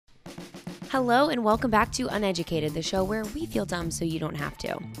Hello and welcome back to Uneducated, the show where we feel dumb so you don't have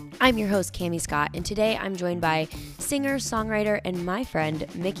to. I'm your host, Cami Scott, and today I'm joined by singer, songwriter, and my friend,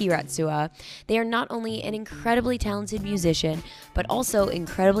 Miki Ratsula. They are not only an incredibly talented musician, but also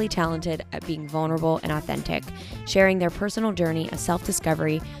incredibly talented at being vulnerable and authentic, sharing their personal journey of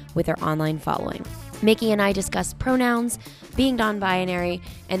self-discovery with their online following. Miki and I discuss pronouns, being non-binary,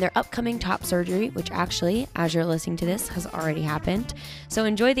 and their upcoming top surgery, which actually, as you're listening to this, has already happened. So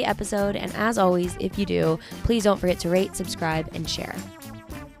enjoy the episode, and as always, if you do, please don't forget to rate, subscribe, and share.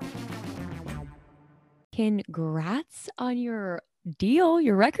 Congrats on your deal,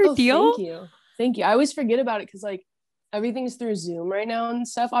 your record deal. Thank you. I always forget about it because everything's through Zoom right now and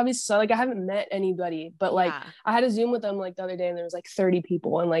stuff, obviously. So I haven't met anybody, but I had a Zoom with them the other day and there was 30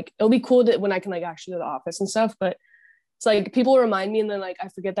 people, and it'll be cool when I can actually go to the office and stuff. But it's people remind me, and then I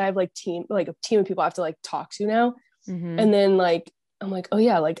forget that I have a team of people I have to talk to now. Mm-hmm. And then I'm oh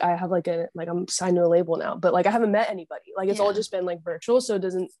yeah, I have I'm signed to a label now, but I haven't met anybody. It's all just been virtual, so it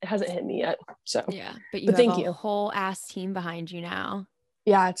hasn't hit me yet. So yeah, but you have a whole ass team behind you now.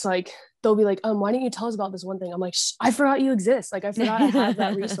 Yeah, it's they'll be why didn't you tell us about this one thing? I'm I forgot you exist. I forgot I have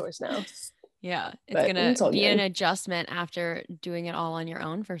that resource now. Yeah, it's gonna be an adjustment after doing it all on your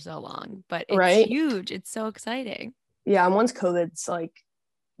own for so long, but it's huge. It's so exciting. Yeah, and once COVID's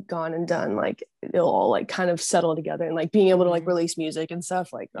gone and done, it'll all kind of settle together, and being able to release music and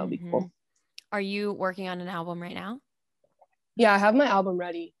stuff, that'll be cool. Are you working on an album right now? Yeah, I have my album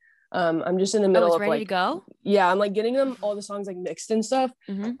ready. I'm just in the middle of ready to go. Yeah, I'm getting them all the songs mixed and stuff.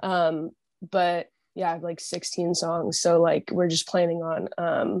 Mm-hmm. But yeah, I have 16 songs, so we're just planning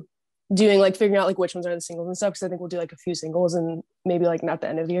on doing figuring out which ones are the singles and stuff, because I think we'll do a few singles and maybe not the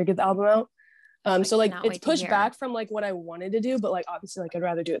end of the year get the album out. So it's pushed back from what I wanted to do, but obviously I'd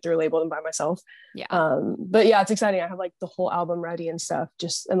rather do it through a label than by myself. Yeah. But yeah, it's exciting. I have the whole album ready and stuff,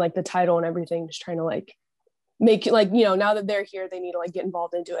 just and the title and everything, just trying to make it now that they're here, they need to get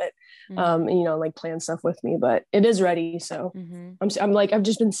involved into it. Mm-hmm. And plan stuff with me, but it is ready. So I'm I've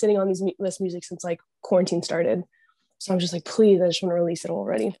just been sitting on this music since quarantine started. So I'm just please, I just want to release it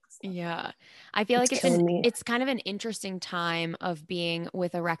already. Yeah. I feel it's kind of an interesting time of being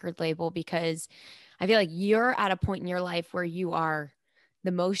with a record label, because I feel you're at a point in your life where you are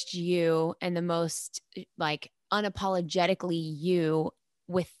the most you and the most unapologetically you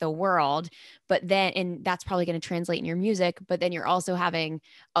with the world, but then, and that's probably going to translate in your music, but then you're also having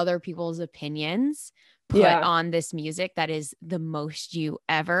other people's opinions put on this music that is the most you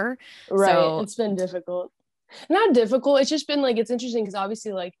ever. Right. So it's been difficult. Not difficult. It's just been it's interesting because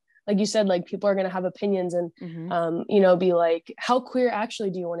obviously like you said, people are going to have opinions and, be how queer actually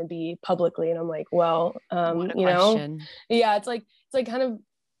do you want to be publicly? And I'm well, yeah, it's kind of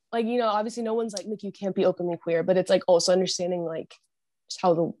obviously no one's Miki, you can't be openly queer, but it's also understanding just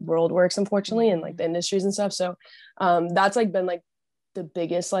how the world works, unfortunately, and the industries and stuff. So that's been the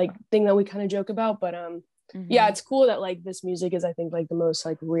biggest thing that we kind of joke about, but yeah, it's cool that this music is, I think, the most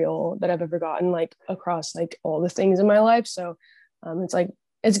real that I've ever gotten across all the things in my life. So it's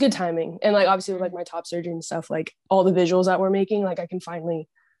it's good timing, and obviously with my top surgery and stuff, all the visuals that we're making, I can finally,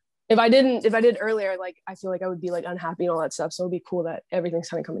 if I did earlier, I feel I would be unhappy and all that stuff. So it'd be cool that everything's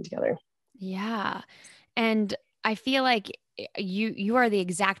kind of coming together. Yeah. And I feel you are the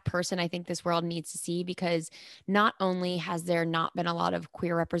exact person I think this world needs to see, because not only has there not been a lot of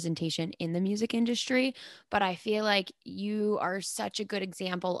queer representation in the music industry, but I feel you are such a good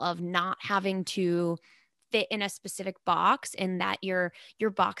example of not having to fit in a specific box, and that your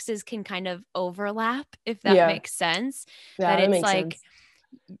boxes can kind of overlap, if that makes sense. Yeah, that it's sense.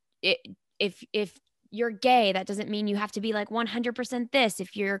 If you're gay, that doesn't mean you have to be 100% this.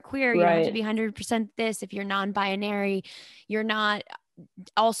 If you're queer, you don't have to be 100% this. If you're non-binary, you're not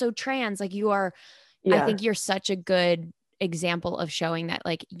also trans. You are, I think you're such a good example of showing that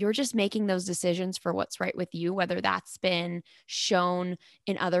you're just making those decisions for what's right with you, whether that's been shown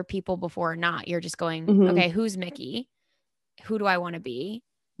in other people before or not. You're just going, okay, who's Miki? Who do I want to be?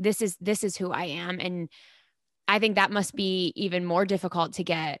 This is who I am. And I think that must be even more difficult to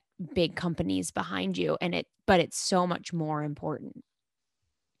get big companies behind you, but it's so much more important.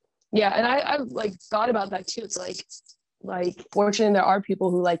 Yeah, and I've thought about that too. It's fortunately there are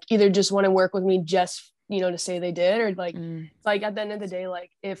people who either just want to work with me just to say they did, or at the end of the day,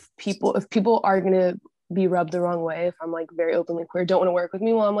 if people are gonna be rubbed the wrong way, if I'm very openly queer, don't want to work with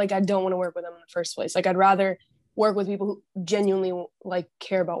me, well, I'm I don't want to work with them in the first place. I'd rather work with people who genuinely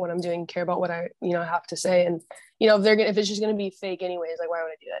care about what I'm doing, care about what I have to say, and if it's just gonna be fake anyways, why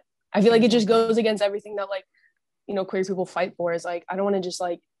would I do that? I feel it just goes against everything that queer people fight for. Is I don't want to just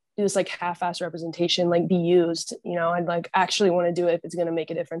this like half-ass representation like be used. I'd like actually want to do it if it's going to make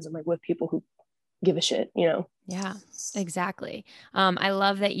a difference and like with people who give a shit. Yeah, exactly. I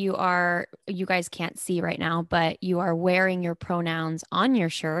love that you guys can't see right now, but you are wearing your pronouns on your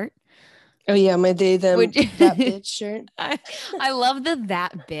shirt. Oh yeah, my they them that bitch shirt. I love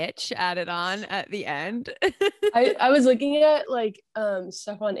that bitch added on at the end. I was looking at like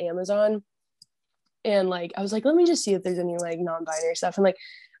stuff on Amazon, and like I was like, let me just see if there's any like non-binary stuff. And like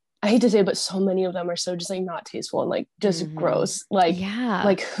I hate to say it, but so many of them are so just like not tasteful and like just gross. Like, yeah,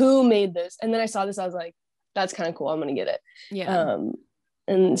 like who made this? And then I saw this, I was like, that's kind of cool. I'm gonna get it. Yeah.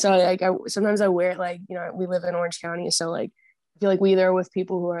 And so like sometimes I wear it, like, we live in Orange County, so like I feel like we either are with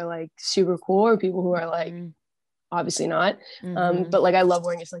people who are like super cool or people who are like obviously not. But like I love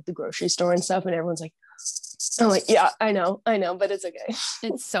wearing it to like the grocery store and stuff, and everyone's like, I'm like, yeah, I know, but it's okay.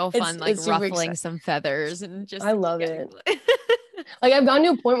 It's so fun, like it's ruffling some feathers and just I love it. Like I've gotten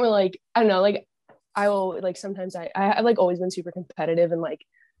to a point where like I don't know, like I will like sometimes I've like always been super competitive, and like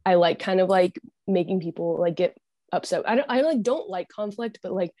I like kind of like making people like get upset. I like don't like conflict,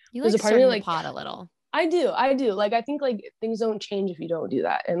 but like there's a part of me like the pot a little. I do like I think like things don't change if you don't do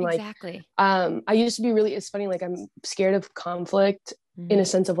that. And like exactly. I used to be really, it's funny, like I'm scared of conflict in a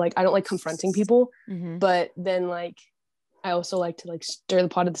sense of like I don't like confronting people, but then like I also like to like stir the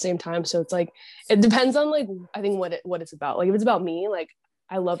pot at the same time. So it's like it depends on like I think what it's about. Like if it's about me, like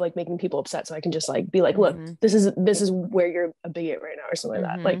I love like making people upset, so I can just like be like, look, this is where you're a bigot right now or something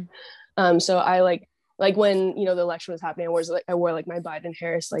like that. Like so I like when the election was happening, I wore like my Biden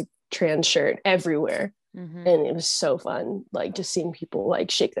Harris like trans shirt everywhere, and it was so fun, like just seeing people like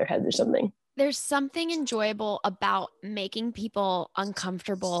shake their heads or something. There's something enjoyable about making people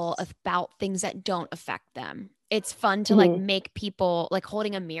uncomfortable about things that don't affect them. It's fun to like make people like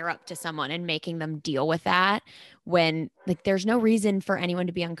holding a mirror up to someone and making them deal with that when like there's no reason for anyone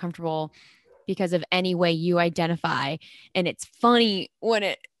to be uncomfortable because of any way you identify. And it's funny when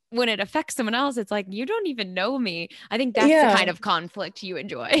it affects someone else. It's like, you don't even know me. I think that's the kind of conflict you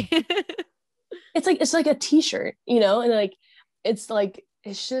enjoy. It's like a t-shirt, and like it's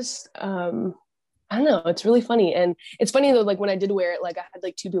just I don't know, it's really funny. And it's funny though, like when I did wear it, like I had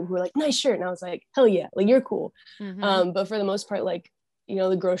like two people who were like, nice shirt, and I was like, hell yeah, like you're cool. But for the most part, like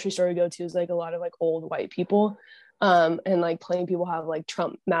the grocery store we go to is like a lot of like old white people, and like plenty of people have like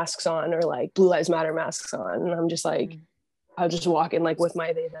Trump masks on or like Blue Lives Matter masks on, and I'm just like I'll just walk in like with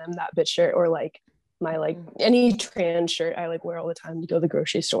my they them that bitch shirt, or like my like any trans shirt I like wear all the time to go to the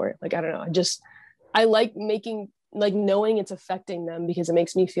grocery store. Like I don't know, I like making like knowing it's affecting them because it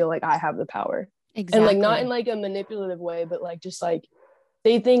makes me feel like I have the power. Exactly. And like not in like a manipulative way, but like just like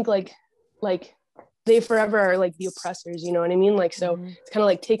they think like they forever are like the oppressors, you know what I mean? Like so it's kind of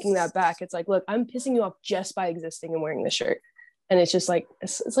like taking that back. It's like, look, I'm pissing you off just by existing and wearing this shirt. And it's just like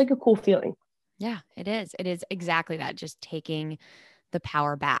it's like a cool feeling. Yeah, it is. It is exactly that, just taking the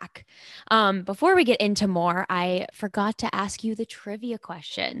power back. Before we get into more, I forgot to ask you the trivia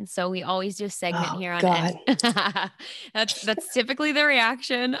question. So we always do a segment here on God. That's typically the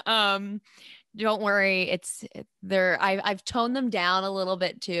reaction. Don't worry, it's there. I've toned them down a little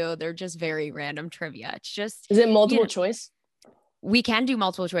bit too. They're just very random trivia. It's just, is it multiple choice? We can do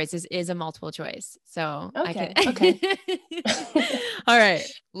multiple choice. This is a multiple choice. So okay. All right.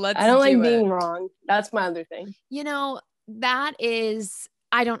 Let's I don't like being wrong. That's my other thing. That is,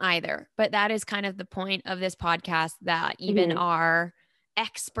 I don't either, but that is kind of the point of this podcast, that even our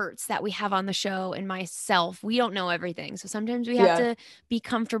experts that we have on the show and myself, we don't know everything. So sometimes we have to be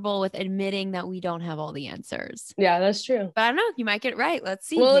comfortable with admitting that we don't have all the answers. Yeah, that's true. But I don't know, you might get it right. Let's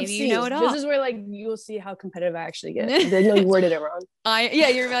see. Well, maybe you know it all. This is where like you'll see how competitive I actually get. They know you worded it wrong.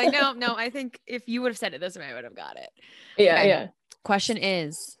 You're like, no, I think if you would have said it this way, I would have got it. Yeah, okay. Yeah. Question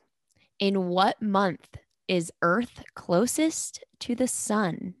is, in what month is Earth closest to the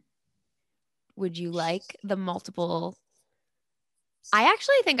sun? Would you like the multiple? I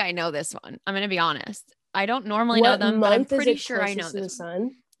actually think I know this one. I'm going to be honest. I don't normally know them, but I'm pretty sure I know this. The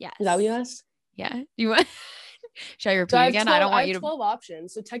sun? Yes. Is that what you asked? Yeah. You want? Shall I repeat again? 12, I don't want you to. 12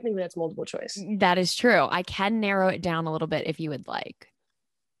 options, so technically that's multiple choice. That is true. I can narrow it down a little bit if you would like.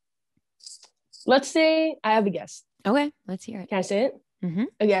 Let's say I have a guess. Okay, let's hear it. Can I say it?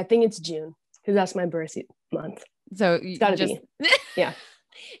 Okay, I think it's June because that's my birth month. So it's gotta be. Yeah.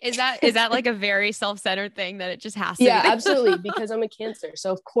 Is that like a very self-centered thing that it just has to? Yeah, absolutely. Because I'm a Cancer,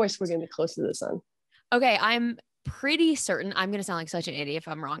 so of course we're gonna be close to the sun. Okay, I'm pretty certain. I'm gonna sound like such an idiot if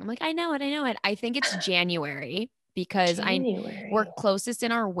I'm wrong. I'm like, I know it. I think it's January because we're closest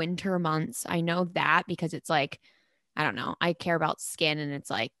in our winter months. I know that because it's like, I don't know. I care about skin, and it's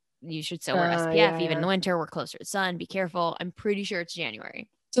like you should still wear SPF even in the winter. We're closer to the sun. Be careful. I'm pretty sure it's January.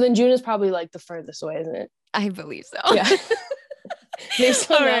 So then June is probably like the furthest away, isn't it? I believe so. Yeah. Based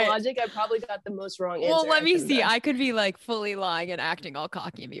on All that right. logic, I probably got the most wrong answer. Well, let me see. Done. I could be like fully lying and acting all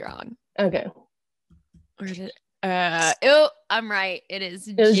cocky and be wrong. Okay. Or is it? Oh, I'm right. It is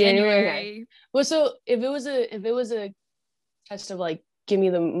January. Okay. Well, so if it was a test of like give me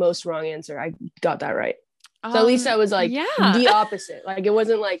the most wrong answer, I got that right. So at least I was like the opposite. Like it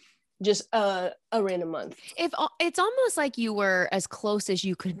wasn't like just a random month. If it's almost like you were as close as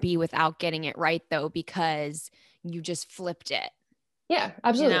you could be without getting it right, though, because you just flipped it. Yeah,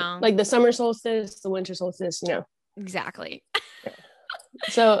 absolutely. You know? Like the summer solstice, the winter solstice, Exactly.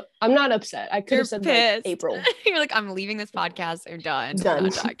 So I'm not upset. I could have said like April. You're like, I'm leaving this podcast. I'm done. I'm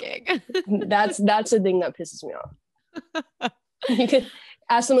not talking. That's the thing that pisses me off. You could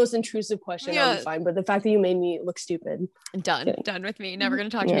ask the most intrusive question, I'll be fine. But the fact that you made me look stupid. Done with me. Never gonna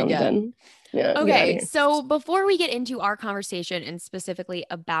talk to me again. Done. Yeah. Okay. So before we get into our conversation and specifically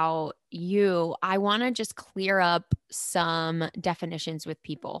about you, I want to just clear up some definitions with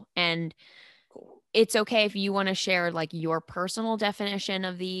people. And it's okay if you want to share like your personal definition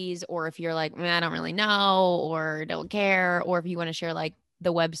of these, or if you're like, I don't really know or don't care, or if you want to share like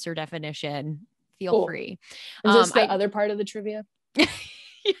the Webster definition, feel free. Is this the other part of the trivia?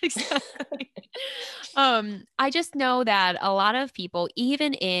 Exactly. I just know that a lot of people,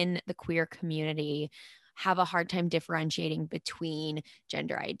 even in the queer community, have a hard time differentiating between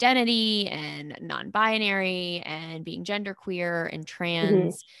gender identity and non-binary and being genderqueer and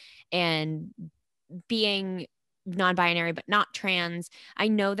trans and being non-binary but not trans. I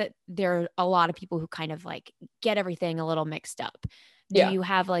know that there are a lot of people who kind of like get everything a little mixed up. Do you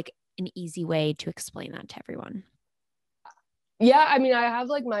have like an easy way to explain that to everyone? Yeah, I mean, I have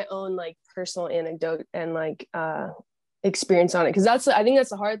like my own like personal anecdote and like experience on it, because I think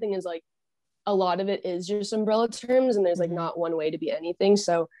that's the hard thing, is like a lot of it is just umbrella terms and there's like not one way to be anything.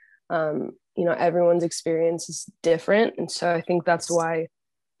 So everyone's experience is different, and so I think that's why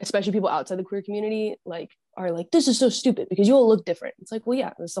especially people outside the queer community like are like, this is so stupid because you all look different. It's like, well,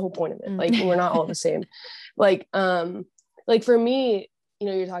 yeah, that's the whole point of it. Like we're not all the same. Like for me,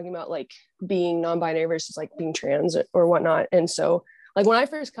 you're talking about like being non-binary versus like being trans or whatnot. And so like when I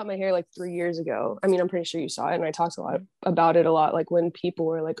first cut my hair like 3 years ago, I mean, I'm pretty sure you saw it and I talked a lot about it a lot. Like when people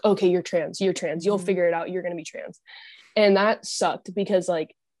were like, okay, you're trans, you'll figure it out, you're going to be trans. And that sucked because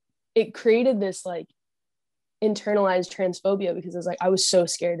like it created this like internalized transphobia, because it's like I was so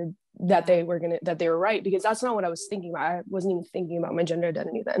scared that they were right, because that's not what I was thinking about. I wasn't even thinking about my gender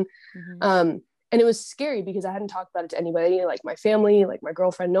identity then. And it was scary because I hadn't talked about it to anybody, like my family, like my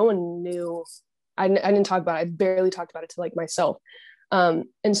girlfriend. No one knew. I didn't talk about it. I barely talked about it to like myself. And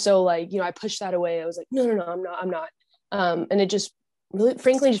so like, I pushed that away. I was like, no, I'm not. And it just really,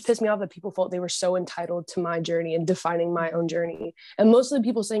 frankly, just pissed me off that people felt they were so entitled to my journey and defining my own journey. And most of the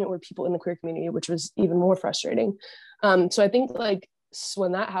people saying it were people in the queer community, which was even more frustrating. So I think like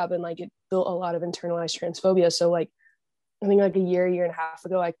when that happened, like it built a lot of internalized transphobia. So like, I think like a year and a half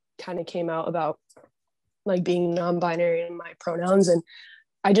ago, I kind of came out about like being non-binary and my pronouns. And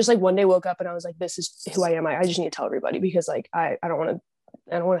I just like one day woke up and I was like, this is who I am. I just need to tell everybody, because like, I don't want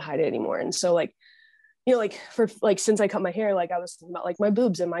to hide it anymore. And so like, like for like, since I cut my hair, like I was thinking about like my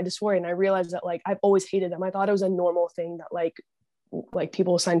boobs and my dysphoria. And I realized that like, I've always hated them. I thought it was a normal thing that like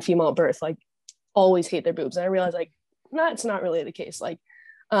people assigned female at birth, like always hate their boobs. And I realized like, it's not really the case. Like,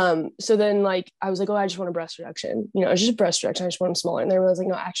 so then like, I was like, oh, I just want a breast reduction. It's just a breast reduction. I just want them smaller. And then I was like,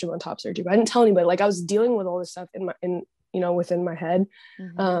 no, I actually want top surgery, but I didn't tell anybody. Like I was dealing with all this stuff within my head,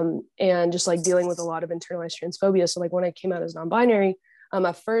 and just like dealing with a lot of internalized transphobia. So like when I came out as non-binary,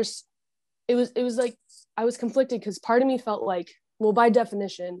 at first it was like, I was conflicted because part of me felt like, well, by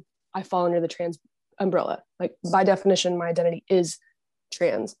definition, I fall under the trans umbrella. Like by definition, my identity is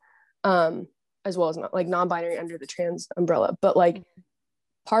trans, as well as not like non-binary under the trans umbrella. But like,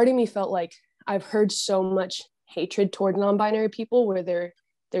 part of me felt like I've heard so much hatred toward non-binary people, where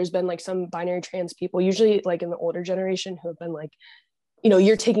there's been like some binary trans people, usually like in the older generation, who have been like,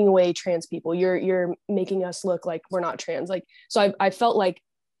 you're taking away trans people. You're making us look like we're not trans. Like, so I felt like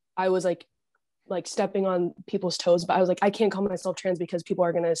I was like stepping on people's toes, but I was like, I can't call myself trans because people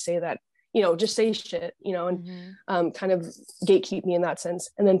are going to say that, just say shit, and kind of gatekeep me in that sense.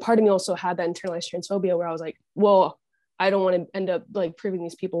 And then part of me also had that internalized transphobia where I was like, well, I don't want to end up like proving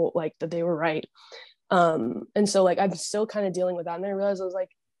these people like that they were right. And so like, I'm still kind of dealing with that. And I realized I was like,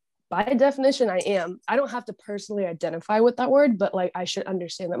 by definition, I don't have to personally identify with that word, but like, I should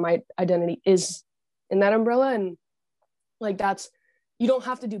understand that my identity is in that umbrella. And like, you don't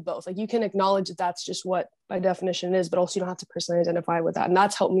have to do both. Like you can acknowledge that that's just what by definition is, but also you don't have to personally identify with that. And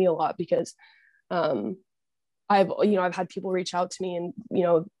that's helped me a lot because, I've had people reach out to me and,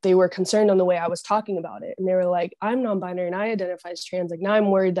 they were concerned on the way I was talking about it. And they were like, I'm non-binary and I identify as trans. Like, now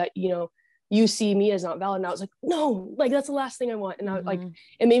I'm worried that, you see me as not valid. And I was like, no, like, that's the last thing I want. And I like,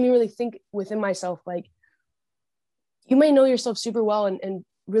 it made me really think within myself, like, you may know yourself super well and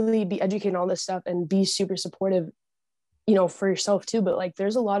really be educated on all this stuff and be super supportive, for yourself too. But like,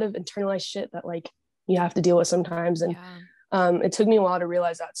 there's a lot of internalized shit that like you have to deal with sometimes. And it took me a while to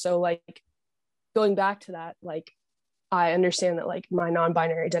realize that. So like, going back to that, like, I understand that like my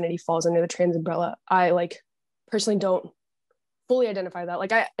non-binary identity falls under the trans umbrella. I like personally don't fully identify that.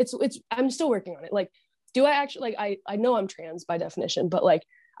 Like I'm still working on it. Like, do I actually, like, I know I'm trans by definition, but like,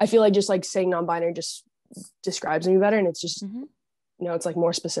 I feel like just like saying non-binary just describes me better. And it's just, it's like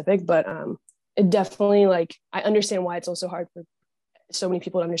more specific, but it definitely, like, I understand why it's also hard for so many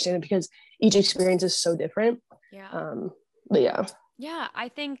people to understand it because each experience is so different. But yeah. Yeah, I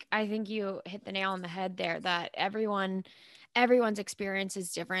think you hit the nail on the head there, that everyone's experience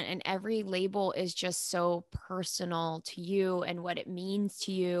is different and every label is just so personal to you and what it means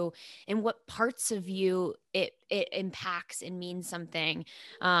to you and what parts of you it impacts and means something.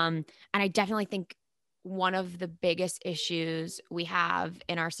 And I definitely think one of the biggest issues we have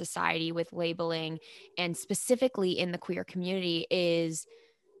in our society with labeling, and specifically in the queer community, is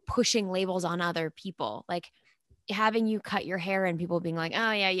pushing labels on other people. Like, having you cut your hair and people being like,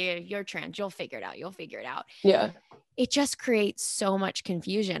 oh yeah, you're trans, you'll figure it out. Yeah. It just creates so much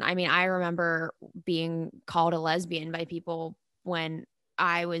confusion. I mean, I remember being called a lesbian by people when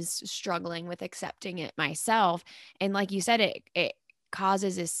I was struggling with accepting it myself. And like you said, it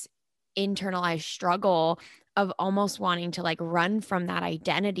causes this internalized struggle of almost wanting to like run from that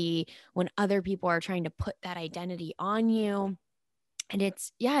identity when other people are trying to put that identity on you. And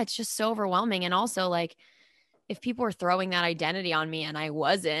it's just so overwhelming. And also, like, if people were throwing that identity on me and I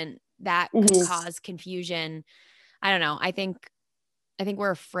wasn't, that could cause confusion. I don't know. I think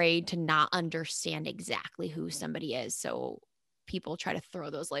we're afraid to not understand exactly who somebody is. So people try to throw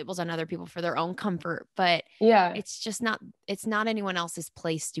those labels on other people for their own comfort, but it's not anyone else's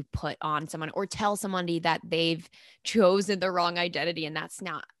place to put on someone or tell somebody that they've chosen the wrong identity. And that's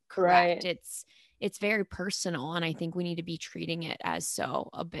not correct. Right. It's very personal. And I think we need to be treating it as so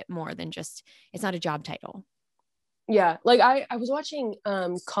a bit more than just, it's not a job title. Yeah, like I was watching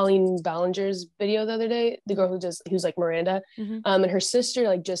Colleen Ballinger's video the other day, the girl who's like Miranda, and her sister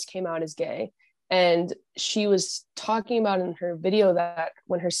like just came out as gay, and she was talking about in her video that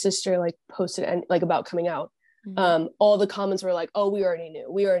when her sister like posted and like about coming out, all the comments were like, oh, we already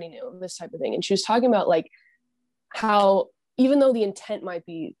knew this type of thing. And she was talking about like how even though the intent might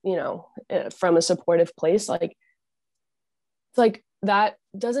be, from a supportive place, like it's like that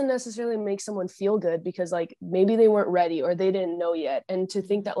doesn't necessarily make someone feel good because like maybe they weren't ready or they didn't know yet. And to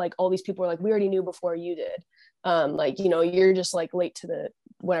think that like all these people are like, we already knew before you did. Like, you're just like late to the,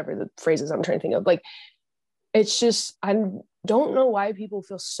 whatever the phrases I'm trying to think of. Like, it's just, I don't know why people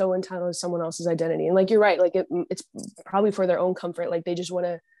feel so entitled to someone else's identity. And like, you're right. Like it's probably for their own comfort. Like they just want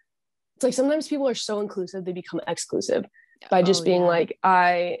to, it's like, sometimes people are so inclusive, they become exclusive by just being like,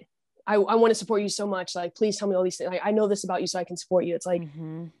 I want to support you so much. Like, please tell me all these things. Like, I know this about you so I can support you. It's like,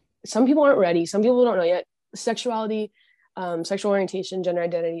 some people aren't ready. Some people don't know yet. Sexuality, sexual orientation, gender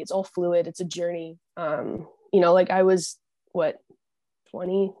identity, it's all fluid. It's a journey. Like I was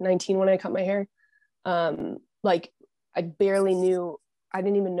 2019 when I cut my hair. Like I barely knew, I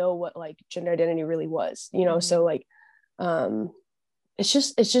didn't even know what like gender identity really was, So like,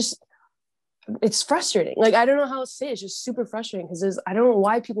 it's frustrating. Like, I don't know how to say it. It's just super frustrating because I don't know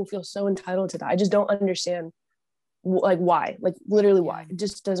why people feel so entitled to that. I just don't understand like why, like literally why. It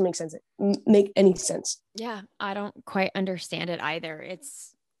just doesn't make any sense. Yeah. I don't quite understand it either.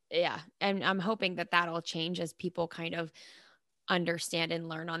 And I'm hoping that that'll change as people kind of understand and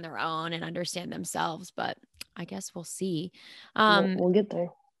learn on their own and understand themselves, but I guess we'll see. We'll get there.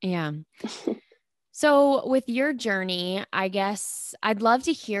 Yeah. So with your journey, I guess I'd love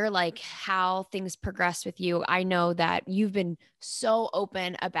to hear like how things progress with you. I know that you've been so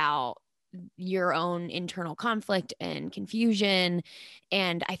open about your own internal conflict and confusion.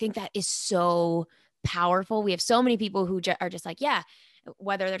 And I think that is so powerful. We have so many people who are just like, yeah,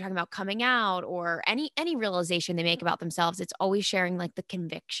 whether they're talking about coming out or any realization they make about themselves, it's always sharing like the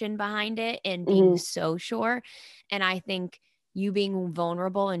conviction behind it and being so sure. And I think you being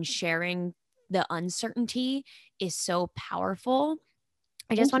vulnerable and sharing the uncertainty is so powerful.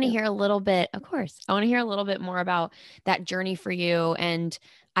 I just want to hear a little bit, of course, I want to hear a little bit more about that journey for you. And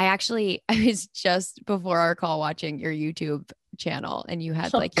I was just before our call watching your YouTube channel and you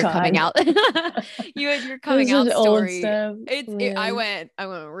had Oh, like your coming God. out, you had your coming This is out old story. stuff. I went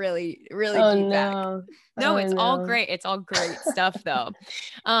really, really Oh deep back. no. No, Oh it's all no. great. It's all great stuff though.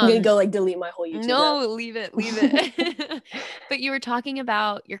 I'm gonna go like delete my whole YouTube now. No, leave it. But you were talking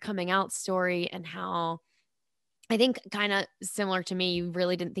about your coming out story and how I think kind of similar to me, you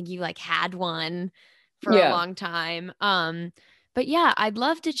really didn't think you like had one for a Yeah. long time. But yeah, I'd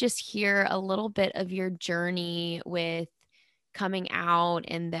love to just hear a little bit of your journey with coming out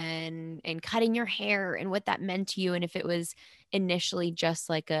and cutting your hair and what that meant to you, and if it was initially just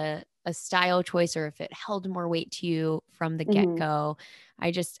like a style choice or if it held more weight to you from the get-go.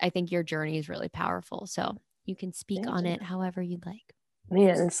 I think your journey is really powerful. So you can speak Thank on you. it however you'd like.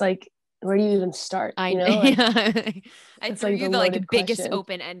 Man, it's like, where do you even start? I You know, like, I it's threw like you the the like loaded biggest question.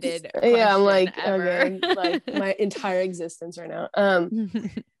 open-ended Yeah, I'm question like, ever. okay, like my entire existence right now.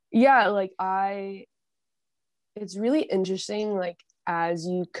 Yeah, like it's really interesting, like as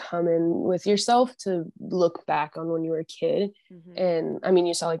you come in with yourself to look back on when you were a kid. And I mean,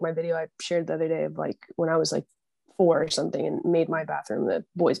 you saw like my video I shared the other day of like when I was like 4 or something and made my bathroom the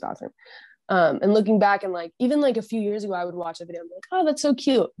boys' bathroom. And looking back and like even like a few years ago, I would watch a video and be like, oh, that's so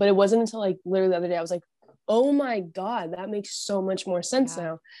cute. But it wasn't until like literally the other day I was like, oh my God, that makes so much more sense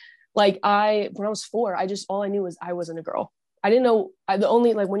now. Like when I was 4, all I knew was I wasn't a girl. I didn't know the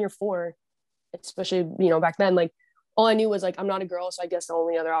only like when you're 4, especially, you know, back then, like all I knew was like, I'm not a girl. So I guess the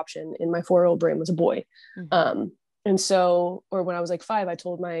only other option in my 4-year-old brain was a boy. And so, or when I was like 5, I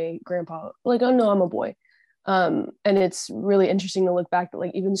told my grandpa like, oh no, I'm a boy. And it's really interesting to look back that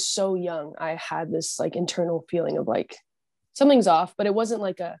like even so young, I had this like internal feeling of like something's off, but it wasn't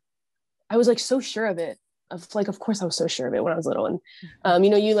like I was like so sure of it. Of course I was so sure of it when I was little. And, you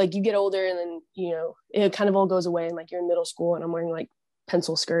know, you get older and then, you know, it kind of all goes away and like you're in middle school and I'm wearing like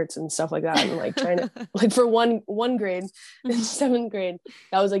pencil skirts and stuff like that. And like trying to like for one grade in 7th grade,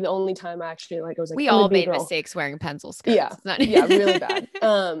 that was like the only time I actually like, I was like, we I'm all gonna be a made girl. mistakes wearing pencil skirts. Yeah. Yeah. Really bad.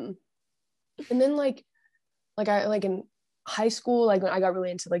 And then like I like in high school, like when I got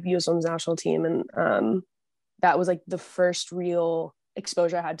really into like the US Women's national team and that was like the first real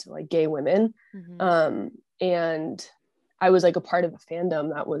exposure I had to like gay women. And I was like a part of a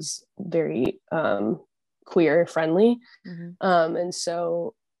fandom that was very queer friendly. And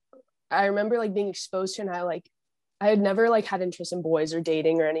so I remember like being exposed to, and I had never like had interest in boys or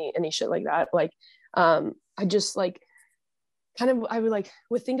dating or any shit like that. Like I just like kind of I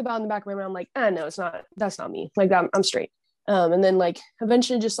would think about in the back of my mind, I'm like, no, that's not me. Like I'm straight. And then like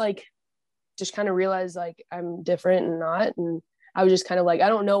eventually just kind of realized like I'm different and not. And I was just kind of like, I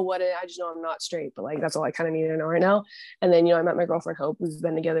don't know I just know I'm not straight, but like, that's all I kind of need to know right now. And then, you know, I met my girlfriend, Hope. We've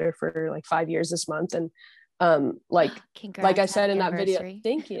been together for like 5 years this month. And like I said in that video,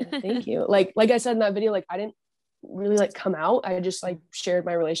 thank you. Like I said in that video, like I didn't really like come out. I just like shared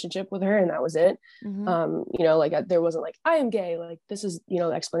my relationship with her and that was it. You know, like there wasn't like, I am gay. Like this is, you know,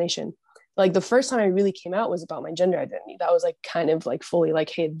 the explanation. Like the first time I really came out was about my gender identity. That was like kind of like fully like,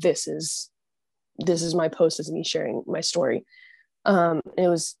 hey, this is my post, is me sharing my story. It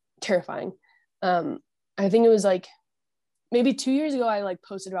was terrifying. I think it was like maybe 2 years ago I like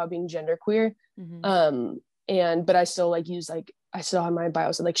posted about being genderqueer. But I still like use like I still have my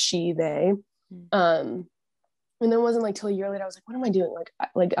bio so like she, they. And then it wasn't like till a year later I was like, what am I doing?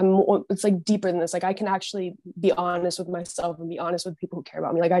 It's like deeper than this. Like I can actually be honest with myself and be honest with people who care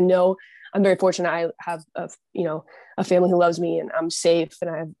about me. Like I know I'm very fortunate. I have a family who loves me and I'm safe and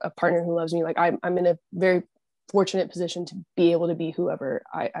I have a partner who loves me. Like I'm in a very fortunate position to be able to be whoever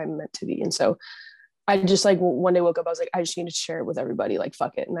I'm meant to be. And so I just like one day woke up, I was like, I just need to share it with everybody. Like,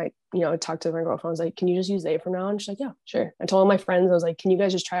 fuck it. And I, you know, I talked to my girlfriend. I was like, can you just use they from now on? She's like, yeah, sure. I told all my friends, I was like, can you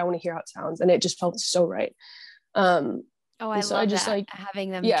guys just try? I want to hear how it sounds. And it just felt so right. I so love I just that. like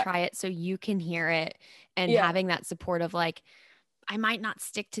Having them try it so you can hear it and having that support of like, I might not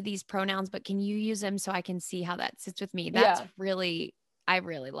stick to these pronouns, but can you use them so I can see how that sits with me? That's really, I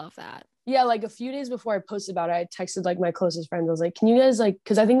really love that. Yeah, like a few days before I posted about it, I texted like my closest friends. I was like, can you guys like,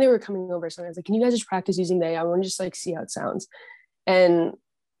 because I think they were coming over. So I was like, can you guys just practice using they? I want to just like see how it sounds. And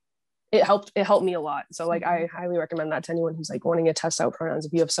it helped me a lot. So like I highly recommend that to anyone who's like wanting to test out pronouns.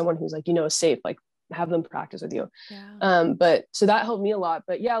 If you have someone who's like, you know, is safe, like have them practice with you. But so that helped me a lot.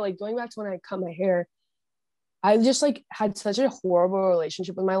 But yeah, like going back to when I cut my hair, I just like had such a horrible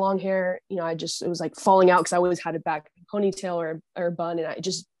relationship with my long hair. You know, it was like falling out because I always had it back in a ponytail or a bun. And I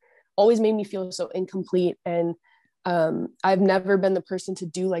just always made me feel so incomplete. And I've never been the person to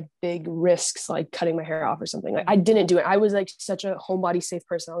do like big risks, like cutting my hair off or something. Like I didn't do it. I was like such a homebody safe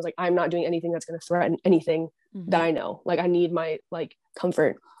person. I was like, I'm not doing anything that's going to threaten anything that I know. Like I need my like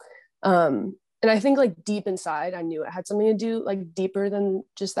comfort. and I think like deep inside, I knew it had something to do like deeper than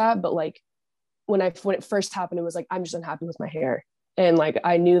just that. But like when it first happened, it was like, I'm just unhappy with my hair. And like,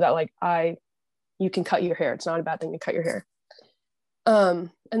 I knew that like you can cut your hair. It's not a bad thing to cut your hair. And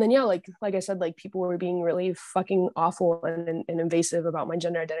then, yeah, like I said, like people were being really fucking awful and invasive about my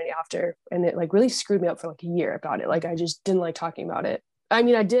gender identity after, and it like really screwed me up for like a year about it. Like I just didn't like talking about it. I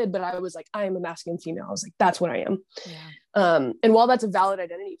mean, I did, but I was like, I am a masculine female. I was like, that's what I am. Yeah. And while that's a valid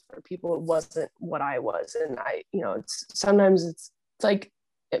identity for people, it wasn't what I was. And I, you know, sometimes it's like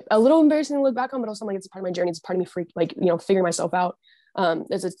a little embarrassing to look back on, but also like, it's a part of my journey. It's a part of me like, you know, figuring myself out.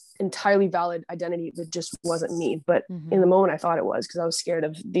 There's an entirely valid identity that just wasn't me, but in the moment I thought it was, because I was scared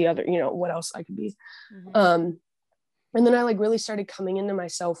of the other, you know, what else I could be. And then I like really started coming into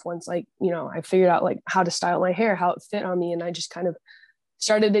myself once, like, you know, I figured out like how to style my hair, how it fit on me. And I just kind of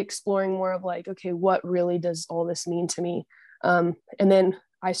started exploring more of like, okay, what really does all this mean to me? And then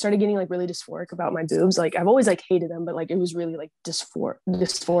I started getting like really dysphoric about my boobs. Like I've always like hated them, but like it was really like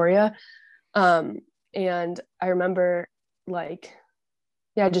dysphoria. And I remember like,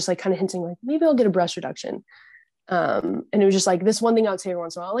 yeah, just like kind of hinting like, maybe I'll get a breast reduction. And it was just like this one thing I would say every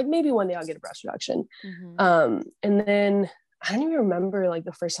once in a while, like maybe one day I'll get a breast reduction. And then I don't even remember like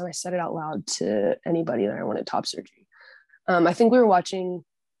the first time I said it out loud to anybody that I wanted top surgery. I think we were watching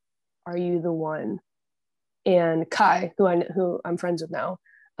Are You the One? And Kai, who I'm friends with now,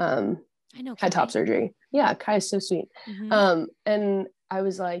 I know Kai. Had top surgery. Yeah, Kai is so sweet. And I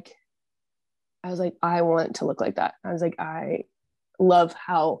was like, I want to look like that. I was like, I love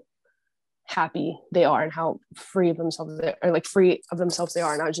how happy they are and how free of themselves they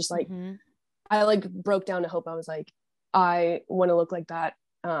are. And I was just like, I like broke down to hope. I was like, I want to look like that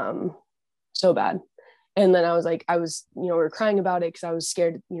so bad. And then I was, you know, we were crying about it because I was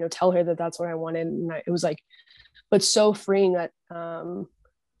scared, you know, tell her that that's what I wanted. And it was like, but so freeing that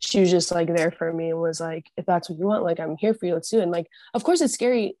she was just like there for me and was like, if that's what you want, like, I'm here for you, let's do it. And like, of course it's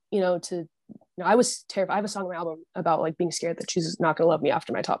scary, you know, I was terrified. I have a song on my album about like being scared that she's not going to love me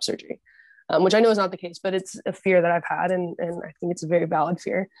after my top surgery, which I know is not the case, but it's a fear that I've had. And I think it's a very valid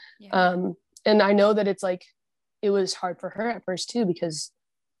fear. Yeah. And I know that it's like, it was hard for her at first too, because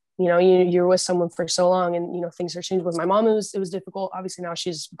you know, you're with someone for so long and, you know, things are changing. With my mom, it was difficult. Obviously now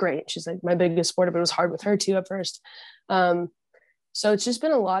she's great. She's like my biggest supporter, but it was hard with her too at first. So it's just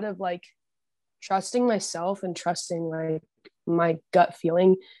been a lot of like trusting myself and trusting like my gut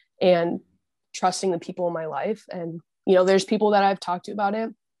feeling and trusting the people in my life. And, you know, there's people that I've talked to about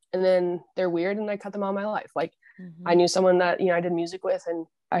it and then they're weird and I cut them out of my life. Like I knew someone that, you know, I did music with and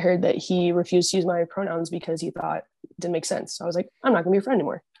I heard that he refused to use my pronouns because he thought it didn't make sense. So I was like, I'm not gonna be a friend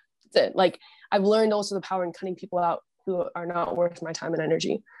anymore. It. Like I've learned also the power in cutting people out who are not worth my time and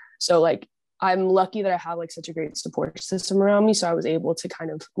energy. So like I'm lucky that I have like such a great support system around me. So I was able to kind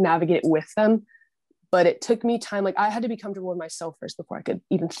of navigate it with them. But it took me time. Like I had to be comfortable with myself first before I could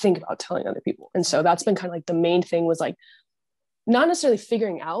even think about telling other people. And so that's been kind of like the main thing was like not necessarily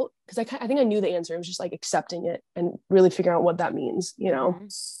figuring out, because I think I knew the answer. It was just like accepting it and really figuring out what that means, you know?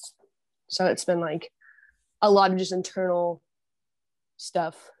 So it's been like a lot of just internal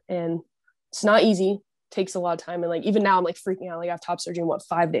stuff and it's not easy. It takes a lot of time. And like, even now I'm like freaking out. Like I have top surgery in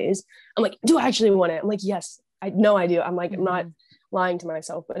 5 days. I'm like, do I actually want it? I'm like, yes, I know I do. I'm like, I'm not lying to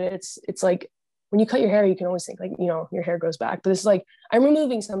myself, but it's like when you cut your hair, you can always think like, you know, your hair grows back, but it's like, I'm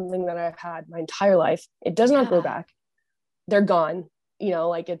removing something that I've had my entire life. It does not grow back. They're gone, you know,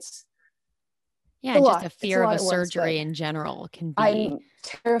 like it's just a fear of a surgery in general can be. I'm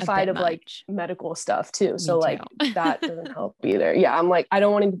terrified of like medical stuff too. So like that doesn't help either. Yeah. I'm like, I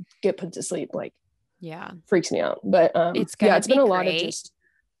don't want to get put to sleep. Like, freaks me out. But it's been a lot of just.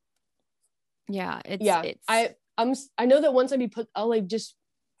 I know that once I'll like just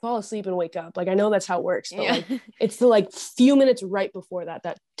fall asleep and wake up. Like, I know that's how it works, but like, it's the like few minutes right before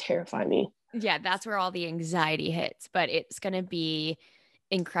that terrify me. Yeah. That's where all the anxiety hits, but it's going to be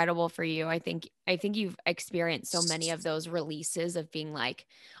incredible for you. I think you've experienced so many of those releases of being like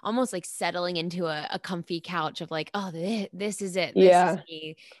almost like settling into a comfy couch of like, oh, this is it. This is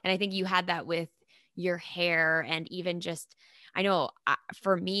me. And I think you had that with your hair. And even just, I know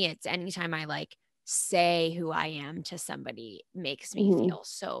for me, it's anytime I like say who I am to somebody makes me feel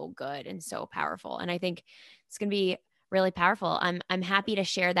so good and so powerful. And I think it's going to be really powerful. I'm happy to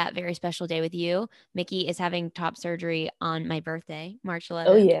share that very special day with you. Miki is having top surgery on my birthday, March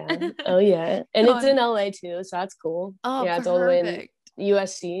 11th. Oh yeah. And it's in LA too, so that's cool. Oh, yeah, it's all the way in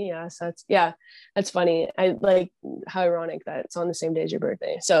USC. Yeah, so that's funny. I like how ironic that it's on the same day as your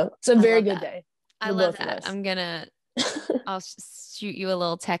birthday. So it's a very good day. I love that. I'll shoot you a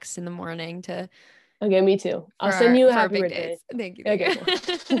little text in the morning to Okay, me too. I'll send you a happy big birthday. days. Thank you. Okay,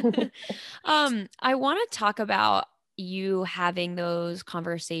 cool. I want to talk about you having those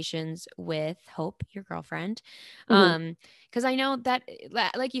conversations with Hope, your girlfriend. Mhm. Because I know that,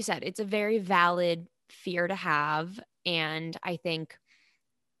 like you said, it's a very valid fear to have. And I think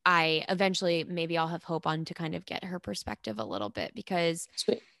I eventually maybe I'll have Hope on to kind of get her perspective a little bit, because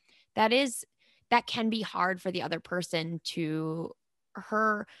Sweet. that can be hard for the other person to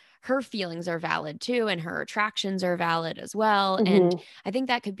her feelings are valid too, and her attractions are valid as well. And Mhm. I think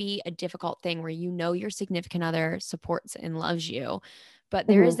that could be a difficult thing where your significant other supports and loves you, but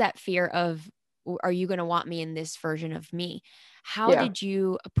there is Mhm. that fear of, are you going to want me in this version of me? How Yeah. did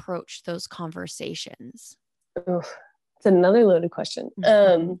you approach those conversations? Oof. It's another loaded question.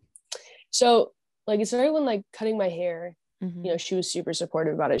 So like it started when like cutting my hair, Mm-hmm. she was super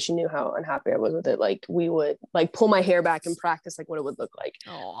supportive about it. She knew how unhappy I was with it. Like we would like pull my hair back and practice like what it would look like.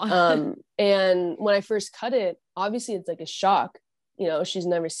 Oh. And when I first cut it, obviously it's like a shock. She's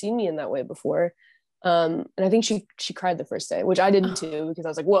never seen me in that way before. And I think she cried the first day, which I did too, because I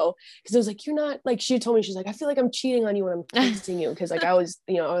was like, whoa, because it was like, you're not like, she told me, she's like, I feel like I'm cheating on you when I'm kissing you. Cause like I was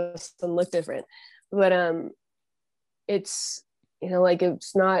look different, but it's like it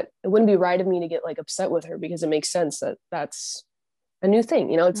wouldn't be right of me to get like upset with her, because it makes sense that that's a new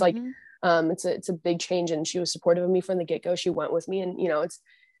thing. It's like Mm-hmm. it's a big change, and she was supportive of me from the get-go. She went with me, and it's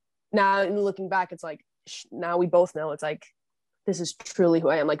now looking back, it's like now we both know it's like this is truly who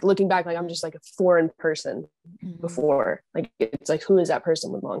I am. Like looking back, like I'm just like a foreign person Mm-hmm. before. Like it's like, who is that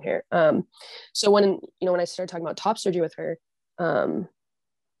person with long hair? So when I started talking about top surgery with her,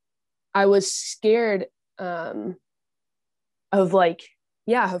 I was scared of like,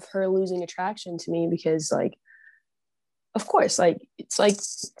 yeah, of her losing attraction to me, because like, of course, like it's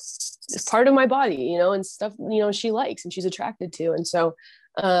part of my body, and stuff, she likes and she's attracted to. And so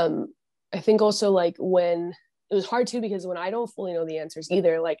I think also like when it was hard too, because when I don't fully know the answers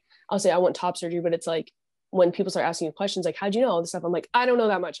either, like I'll say I want top surgery, but it's like when people start asking you questions like, how'd you know all this stuff, I'm like, I don't know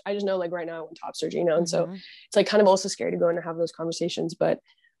that much, I just know like right now I want top surgery. And so Mm-hmm. it's like kind of also scary to go in and have those conversations. But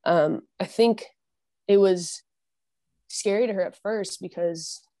I think it was scary to her at first,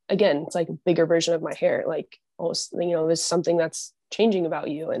 because again, it's like a bigger version of my hair, like almost, there's something that's changing about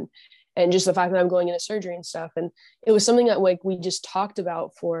you, and just the fact that I'm going into surgery and stuff. And it was something that like we just talked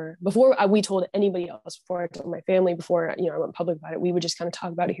about before we told anybody else, before I told my family, before I went public about it. We would just kind of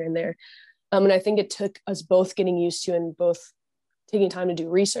talk about it here and there. And I think it took us both getting used to, and both taking time to do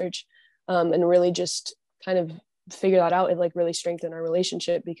research, and really just kind of figure that out. It like really strengthened our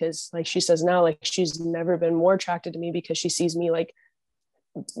relationship, because like she says now, like she's never been more attracted to me, because she sees me like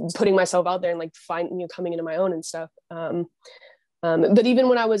putting myself out there and like coming into my own and stuff. But even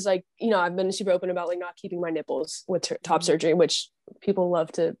when I was like, I've been super open about like not keeping my nipples with top surgery, which people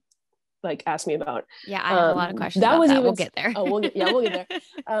love to like ask me about. Yeah, I have a lot of questions that about was that. even We'll get there. we'll get there.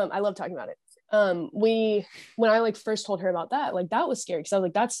 I love talking about it. When I like first told her about that, like that was scary, because I was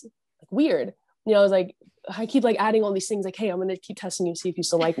like, that's like weird. I was like, I keep like adding all these things, like, hey, I'm gonna keep testing you, see if you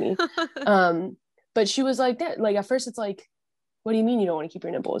still like me. But she was like that. Like at first it's like, what do you mean you don't want to keep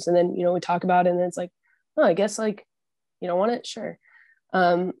your nipples? And then we talk about it, and then it's like, oh, I guess like you don't want it, sure.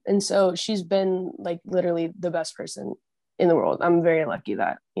 And so she's been like literally the best person in the world. I'm very lucky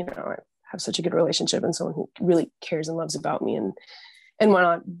that I have such a good relationship, and someone who really cares and loves about me and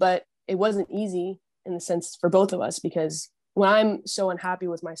whatnot. But it wasn't easy in the sense for both of us, because when I'm so unhappy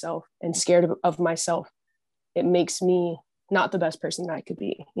with myself and scared of myself, it makes me not the best person that I could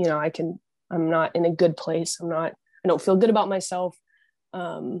be. I'm not in a good place. I don't feel good about myself.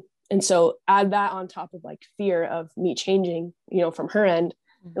 And so add that on top of like fear of me changing, from her end,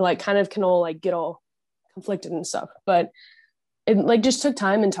 it like kind of can all like get all conflicted and stuff. But it like just took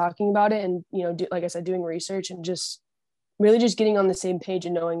time and talking about it, and, like I said, doing research, and just really just getting on the same page,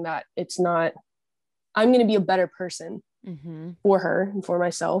 and knowing that I'm going to be a better person for her and for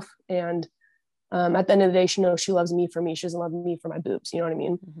myself. And at the end of the day, she knows she loves me for me. She doesn't love me for my boobs. You know what I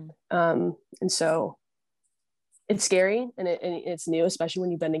mean? And so it's scary, and it's new, especially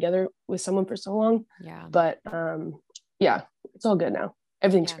when you've been together with someone for so long. Yeah. But yeah, it's all good now.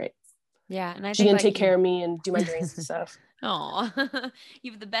 Everything's great. Yeah. And I She think can like take care of me and do my drains and stuff. Oh,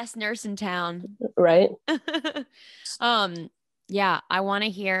 you have the best nurse in town. Right. Yeah, I want to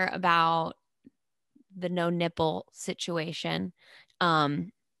hear about the no nipple situation.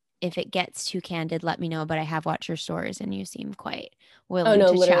 If it gets too candid, let me know, but I have watched your stories and you seem quite willing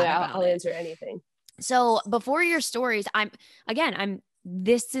to literally, chat about I'll it. answer anything. So before your stories,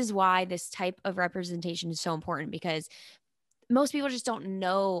 this is why this type of representation is so important, because most people just don't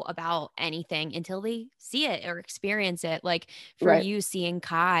know about anything until they see it or experience it. Like for Right. you seeing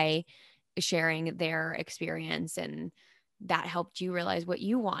Kai, sharing their experience, and that helped you realize what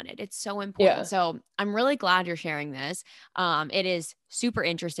you wanted. It's so important. Yeah. So I'm really glad you're sharing this. It is super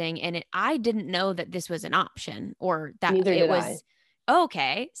interesting. And I didn't know that this was an option, or that Neither it did was. I.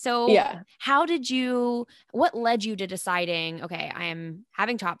 Okay. So Yeah. what led you to deciding, okay, I am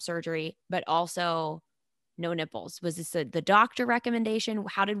having top surgery, but also no nipples? Was this the doctor recommendation?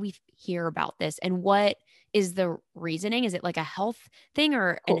 How did we hear about this? And what is the reasoning? Is it like a health thing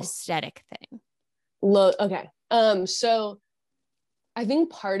or an Cool. aesthetic thing? Okay. So I think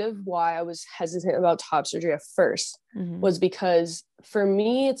part of why I was hesitant about top surgery at first was because for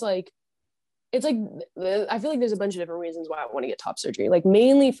me, it's like, I feel like there's a bunch of different reasons why I want to get top surgery. Like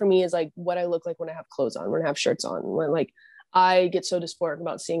mainly for me is like what I look like when I have clothes on, when I have shirts on, when like I get so dysphoric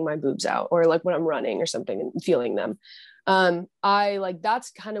about seeing my boobs out, or like when I'm running or something and feeling them. I like,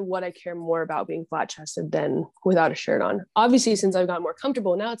 that's kind of what I care more about being flat chested than without a shirt on. Obviously, since I've gotten more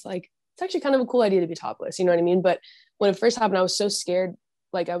comfortable now, it's like, it's actually kind of a cool idea to be topless. You know what I mean? But when it first happened, I was so scared.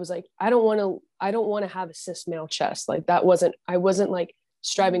 Like I was like, I don't want to have a cis male chest. Like I wasn't like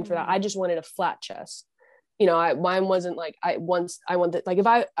striving for that. I just wanted a flat chest. You know, mine wasn't like, I wanted, like if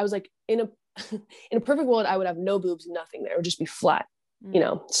I was like in a in a perfect world, I would have no boobs, nothing there. It would just be flat, you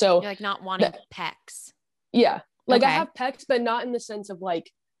know? So you're like not wanting pecs. Yeah. Like Okay. I have pecs, but not in the sense of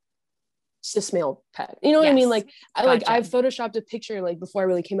like cis male pec. You know what I mean? Like I've photoshopped a picture like before I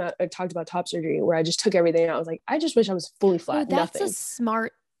really came out, I talked about top surgery where I just took everything out. I was like, I just wish I was fully flat. That's nothing. a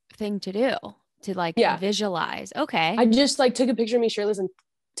smart thing to do, to like visualize. Okay. I just like took a picture of me shirtless and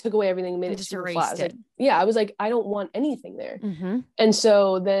took away everything and made it super flat. I was like, I was like, I don't want anything there. And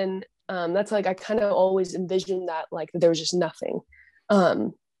so then that's like, I kind of always envisioned that like there was just nothing.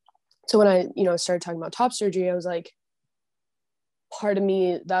 So when I, started talking about top surgery, I was like, part of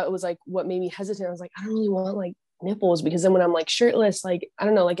me that was like what made me hesitant. I was like, I don't really want like nipples, because then when I'm like shirtless, like I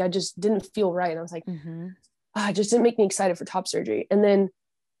don't know, like I just didn't feel right. And I was like, it just didn't make me excited for top surgery. And then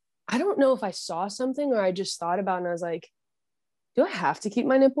I don't know if I saw something or I just thought about it, and I was like, do I have to keep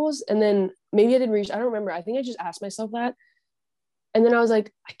my nipples? And then maybe I didn't reach, I don't remember. I think I just asked myself that. And then I was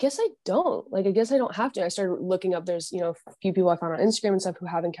like, I guess I don't. Like, I guess I don't have to. I started looking up, there's, a few people I found on Instagram and stuff who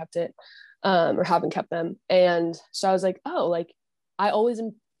haven't kept it or haven't kept them. And so I was like, oh, like I always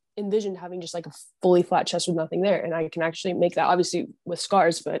envisioned having just like a fully flat chest with nothing there. And I can actually make that, obviously with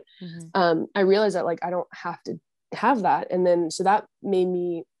scars, but I realized that like, I don't have to have that. And then, so that made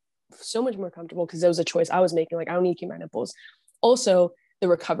me so much more comfortable, because there was a choice I was making. Like, I don't need to keep my nipples. Also, the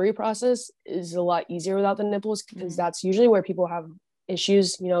recovery process is a lot easier without the nipples, because that's usually where people have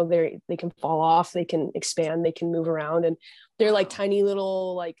issues. They can fall off, they can expand, they can move around, and they're like tiny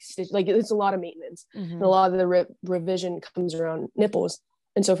little like like it's a lot of maintenance, and a lot of the revision comes around nipples.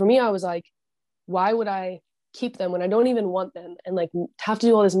 And so for me, I was like, why would I keep them when I don't even want them, and like have to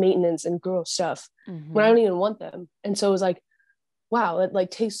do all this maintenance and gross stuff when I don't even want them? And so it was like, wow, it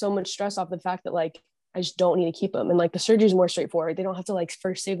like takes so much stress off the fact that like I just don't need to keep them. And like the surgery is more straightforward. They don't have to like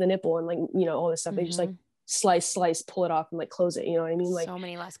first save the nipple and like, all this stuff. They just like slice, pull it off and like close it. You know what I mean? Like so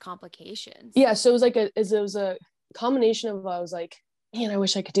many less complications. Yeah. So it was like it was a combination of, I was like, man, I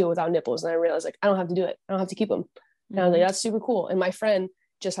wish I could do it without nipples. And I realized like, I don't have to do it. I don't have to keep them. And I was like, that's super cool. And my friend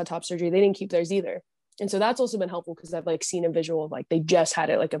just had top surgery. They didn't keep theirs either. And so that's also been helpful, because I've like seen a visual of like, they just had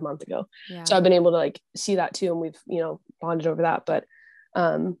it like a month ago. Yeah. So I've been able to like see that too. And we've, bonded over that. But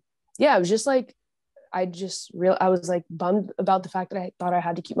it was just like, I was like bummed about the fact that I thought I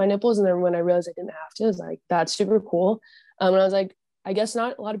had to keep my nipples. And then when I realized I didn't have to, I was like, that's super cool. And I was like, I guess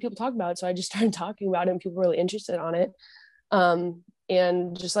not a lot of people talk about it. So I just started talking about it, and people were really interested on it.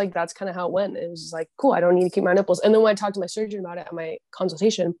 And just like, that's kind of how it went. It was like, cool, I don't need to keep my nipples. And then when I talked to my surgeon about it at my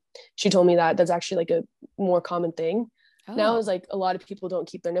consultation, she told me that that's actually like a more common thing. Now is like, a lot of people don't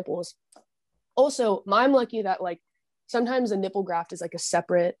keep their nipples. Also, I'm lucky that like sometimes a nipple graft is like a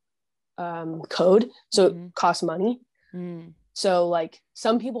separate code, so it costs money. So like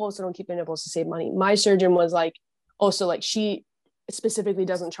some people also don't keep their nipples to save money. My surgeon was like, also like, she specifically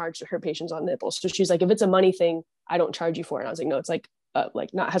doesn't charge her patients on nipples. So she's like, if it's a money thing, I don't charge you for it. And I was like, no, it's like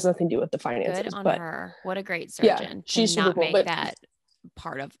not, has nothing to do with the finances. Good on but her. What a great surgeon. Yeah, she's not super cool, make that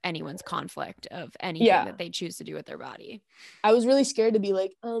part of anyone's conflict of anything that they choose to do with their body. I was really scared to be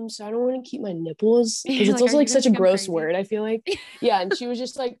like, so I don't want to keep my nipples, because it's also like such a gross word, I feel like. Yeah. And she was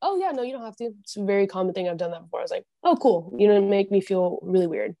just like, oh yeah, no, you don't have to. It's a very common thing. I've done that before. I was like, oh cool. You didn't make me feel really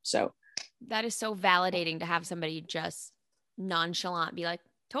weird. So that is so validating to have somebody just nonchalant be like,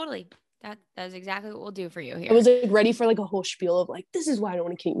 totally, that is exactly what we'll do for you here. I was like ready for like a whole spiel of like, this is why I don't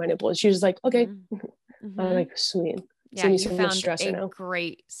want to keep my nipples. She was like, okay. I'm like, sweet. Yeah, me you so much found stress a right now.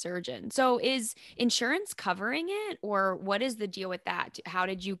 great surgeon. So is insurance covering it, or what is the deal with that? How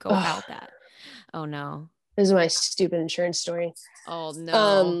did you go Ugh, about that? Oh no. this is my stupid insurance story. Oh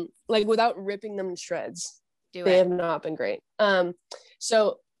no. Like without ripping them in shreds, Do they it. have not been great.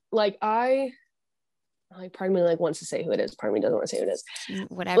 So like I like part of me like wants to say who it is, part of me doesn't want to say who it is.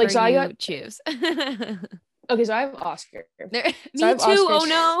 Whatever Like so I got you choose. okay, so I have Oscar. So I Me have too. Oscar. Oh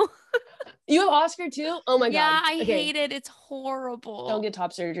no. You have Oscar too? Oh my God. Yeah, I Okay. hate it. It's Don't horrible. get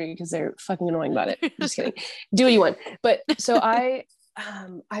top surgery because they're fucking annoying about it. Just kidding. Do what you want. But so I've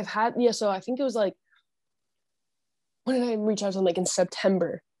had, yeah, so I think it was like, when did I reach out to them? Like in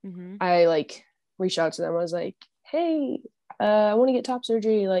September. Mm-hmm. I like reached out to them. I was like, hey, I want to get top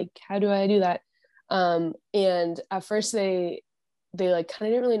surgery. Like, how do I do that? And at first they like kind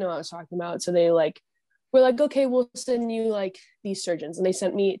of didn't really know what I was talking about. So they like were like, okay, we'll send you like these surgeons. And they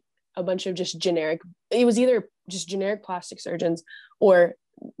sent me a bunch of just generic, it was either just generic plastic surgeons or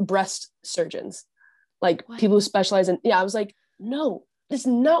breast surgeons, like What? people who specialize in, yeah, I was like, no, this is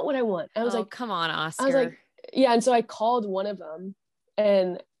not what I want. Oh, come on, I was like, Oscar. yeah. And so I called one of them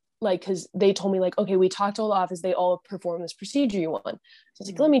and like, cause they told me like, okay, we talked to all the office. They all perform this procedure you want. So I was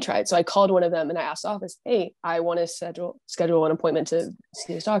like, let me try it. So I called one of them and I asked the office, hey, I want to schedule an appointment to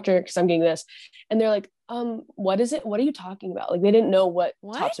see this doctor because I'm getting this. And they're like, what is it? What are you talking about? Like they didn't know what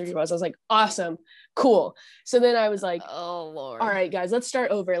top surgery was. I was like, awesome, cool. So then I was like, Oh Lord. all right, guys, let's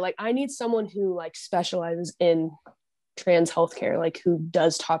start over. Like I need someone who like specializes in trans healthcare, like who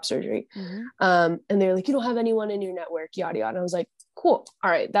does top surgery. And they're like, you don't have anyone in your network, yada yada. And I was like, cool, all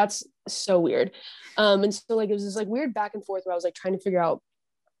right, that's so weird. And so like it was this like weird back and forth where I was like trying to figure out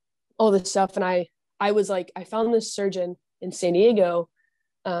all this stuff. And I was like, I found this surgeon in San Diego,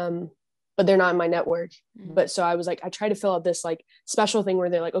 but they're not in my network. But so I was like, I tried to fill out this like special thing where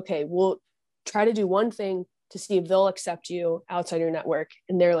they're like, okay, we'll try to do one thing to see if they'll accept you outside your network.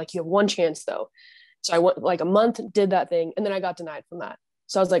 And they're like, you have one chance though. So I went like a month, did that thing, and then I got denied from that.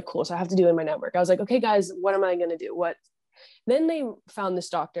 So I was like, cool. So I have to do it in my network. I was like, okay, guys, what am I going to do? What? Then they found this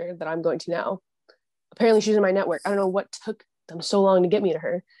doctor that I'm going to now. Apparently she's in my network. I don't know what took them so long to get me to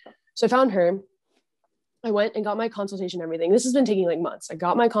her. So I found her. I went and got my consultation and everything. This has been taking like months. I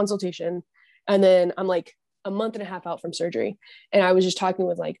got my consultation and then I'm like a month and a half out from surgery. And I was just talking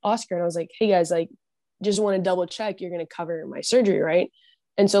with like Oscar and I was like, hey guys, like just want to double check you're going to cover my surgery, right?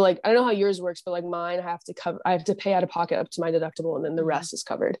 And so like, I don't know how yours works, but like mine, I have to pay out of pocket up to my deductible and then the rest is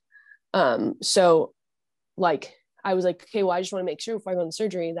covered. So like, I was like, okay, well, I just want to make sure before I go into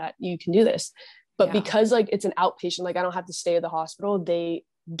surgery that you can do this. But because like it's an outpatient, like I don't have to stay at the hospital. They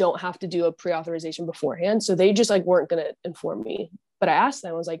don't have to do a pre-authorization beforehand. So they just like weren't going to inform me. But I asked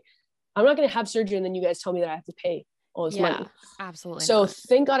them, I was like, I'm not going to have surgery. And then you guys tell me that I have to pay all this money. Absolutely. So not.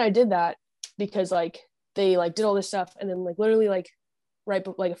 Thank God I did that because like they like did all this stuff. And then like literally like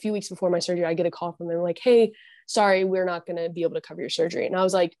like a few weeks before my surgery, I get a call from them like, hey, sorry, we're not going to be able to cover your surgery. And I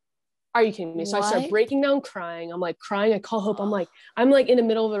was like, are you kidding me? So I start breaking down crying. I'm like crying. I call Hope. I'm like in the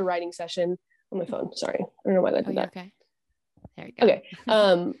middle of a writing session on my phone. Sorry. I don't know why that did that. Okay. There you go. Okay.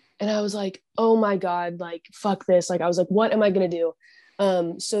 And I was like, oh my God, like, fuck this. Like, I was like, what am I going to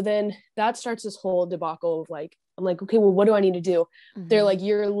do? So then that starts this whole debacle of like, I'm like, okay, well, what do I need to do? They're like,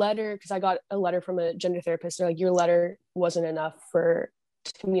 your letter, because I got a letter from a gender therapist. They're like, your letter wasn't enough to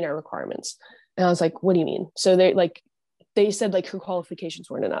meet our requirements. And I was like, what do you mean? So they said like her qualifications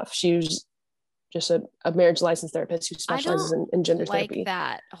weren't enough. She was just a marriage licensed therapist who specializes in gender therapy. Like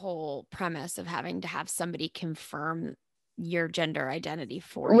that whole premise of having to have somebody confirm your gender identity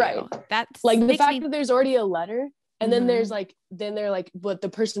for you. That's like the fact that there's already a letter and then there's like, then they're like, but the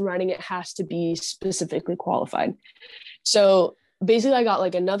person writing it has to be specifically qualified. So basically I got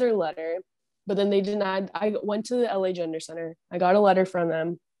like another letter, but then they denied. I went to the LA Gender Center. I got a letter from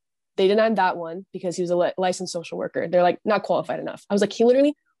them. They denied that one because he was a licensed social worker. They're like, not qualified enough. I was like, he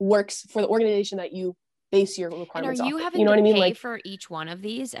literally works for the organization that you base your requirements off. And are you having you know to what I mean? pay Like for each one of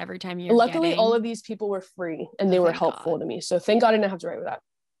these every time you're luckily all of these people were free and they were helpful to me. So thank God I didn't have to write with that.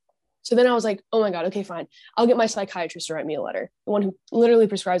 So then I was like, oh my God, okay, fine. I'll get my psychiatrist to write me a letter. The one who literally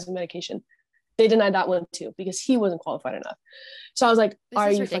prescribes the medication. They denied that one too because he wasn't qualified enough. So I was like,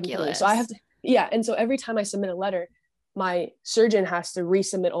 this is ridiculous. So I have to, yeah. And so every time I submit a letter, my surgeon has to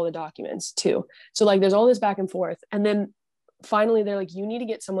resubmit all the documents too. So like there's all this back and forth. And then finally they're like, you need to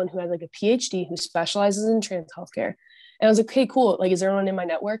get someone who has like a PhD who specializes in trans healthcare. And I was like, okay, cool. Like, is there anyone in my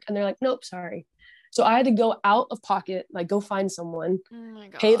network? And they're like, nope, sorry. So I had to go out of pocket, like go find someone,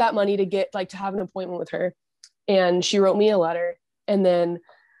 pay that money to get like to have an appointment with her. And she wrote me a letter. And then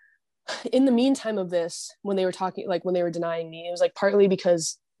in the meantime of this, when they were talking, like when they were denying me, it was like partly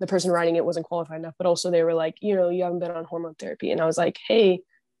because the person writing it wasn't qualified enough, but also they were like, you know, you haven't been on hormone therapy. And I was like, hey,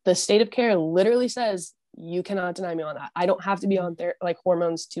 the state of care literally says you cannot deny me on that. I don't have to be on like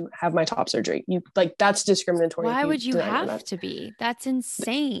hormones to have my top surgery. You like, that's discriminatory. Why would you have to be? That's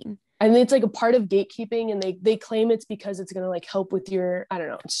insane. And it's like a part of gatekeeping, and they claim it's because it's going to like help with your, I don't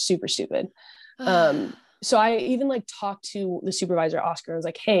know, it's super stupid. So I even like talked to the supervisor, Oscar. I was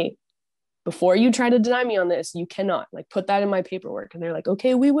like, hey, before you try to deny me on this, you cannot like put that in my paperwork. And they're like,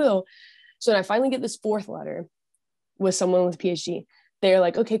 okay, we will. So then I finally get this fourth letter with someone with a PhD. They're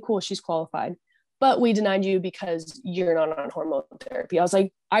like, okay, cool, she's qualified, but we denied you because you're not on hormone therapy. I was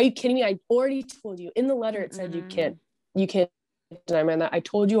like, are you kidding me? I already told you in the letter. It said you can't deny me on that. I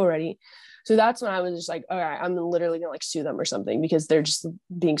told you already. So that's when I was just like, all right, I'm literally gonna like sue them or something, because they're just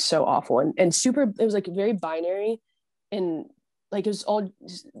being so awful and super. It was like very binary, and like it was all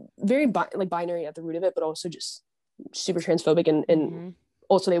just very like binary at the root of it, but also just super transphobic, and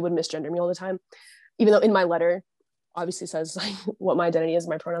also they would misgender me all the time, even though in my letter obviously says like what my identity is,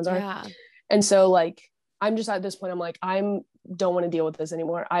 my pronouns are. And so like I'm just at this point, I'm like, don't want to deal with this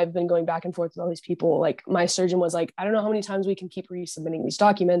anymore. I've been going back and forth with all these people. Like my surgeon was like, I don't know how many times we can keep resubmitting these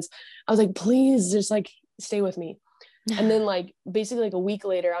documents. I was like, please just like stay with me. And then like basically like a week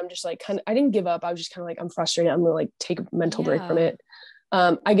later, I'm just like I didn't give up. I was just kind of like, I'm frustrated. I'm gonna like take a mental break from it.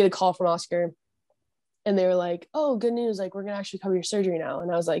 I get a call from Oscar, and they were like, oh, good news, like we're gonna actually cover your surgery now.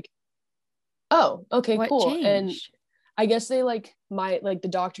 And I was like, oh, okay, what cool changed? And I guess they like the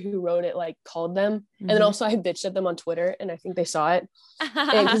doctor who wrote it like called them, and then also I bitched at them on Twitter, and I think they saw it,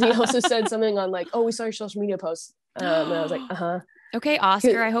 and because he also said something on like, oh, we saw your social media posts, and I was like, okay,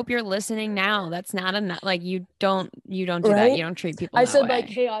 Oscar, I hope you're listening now. That's not enough. Like you don't do that. You don't treat people that said way. Like,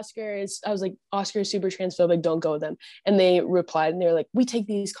 hey, Oscar I was like, Oscar is super transphobic. Don't go with them. And they replied, and they were like, we take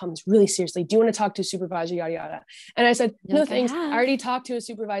these comments really seriously. Do you want to talk to a supervisor? Yada, yada. And I said, no, thanks. I already talked to a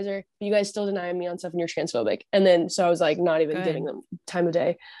supervisor, but you guys still deny me on stuff, and you're transphobic. And then, so I was like, not even giving them time of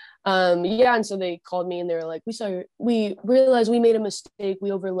day. And so they called me, and they were like, we realized we made a mistake.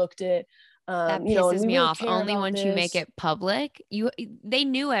 We overlooked it. That pisses me off. Only once you make it public, they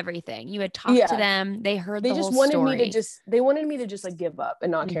knew everything. You had talked to them. They heard the whole story. They wanted me to just like give up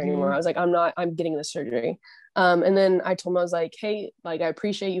and not care anymore. I was like, I'm getting the surgery. And then I told them, I was like, hey, like, I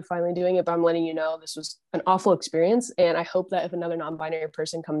appreciate you finally doing it, but I'm letting you know this was an awful experience. And I hope that if another non-binary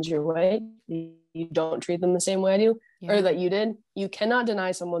person comes your way, you don't treat them the same way I do, or that you did. You cannot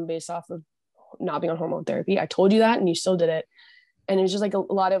deny someone based off of not being on hormone therapy. I told you that, and you still did it. And it was just like a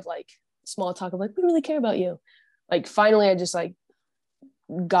lot of like small talk of like, we really care about you. Like finally I just like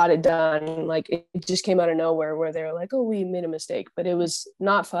got it done. Like it just came out of nowhere, where they were like, oh, we made a mistake, but it was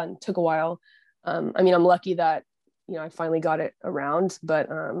not fun. It took a while. I mean, I'm lucky that, you know, I finally got it around, but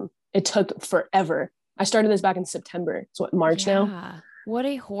it took forever. I started this back in September. It's what, March now? What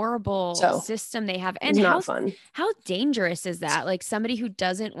a horrible system they have. And not fun. How dangerous is that? Like somebody who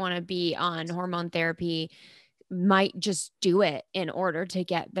doesn't want to be on hormone therapy might just do it in order to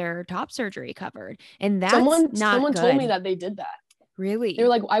get their top surgery covered. And that's someone told me that they did that. Really? They were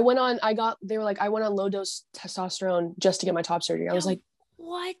like, I went on low dose testosterone just to get my top surgery. I was like,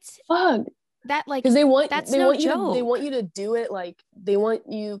 what? Fuck. That like, because they want joke. They want you to do it. Like they want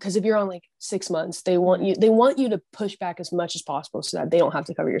you, because if you're on like 6 months, they want you to push back as much as possible so that they don't have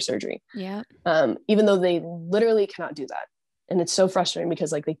to cover your surgery. Yeah. Even though they literally cannot do that. And it's so frustrating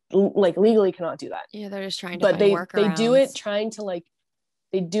because like they like legally cannot do that. Yeah, they're just trying to. But they do it trying to like,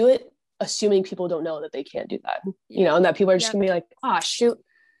 they do it assuming people don't know that they can't do that. You know, and that people are just gonna be like, shoot.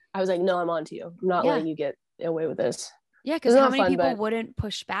 I was like, no, I'm on to you. I'm not letting you get away with this. Yeah, because how many people wouldn't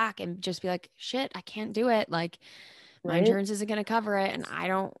push back and just be like, shit, I can't do it. Like my insurance isn't gonna cover it, and I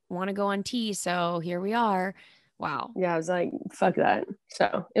don't want to go on T. So here we are. Wow. Yeah, I was like, fuck that.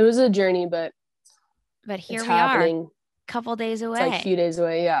 So it was a journey, but here we are. Couple days away. It's like a few days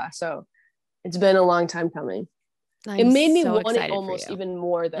away. Yeah. So it's been a long time coming. It made me want it almost even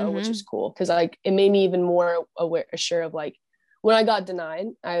more though, which is cool. Cause like it made me even more sure of like when I got denied,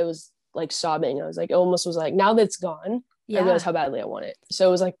 I was like sobbing. I was like, it almost was like, now that it's gone, I realized how badly I want it. So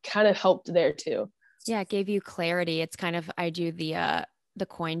it was like kind of helped there too. Yeah. It gave you clarity. It's kind of, I do the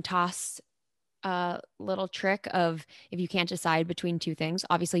coin toss little trick of, if you can't decide between two things,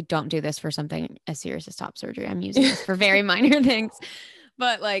 obviously don't do this for something as serious as top surgery. I'm using this for very minor things,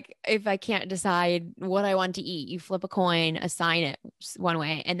 but like if I can't decide what I want to eat, you flip a coin, assign it one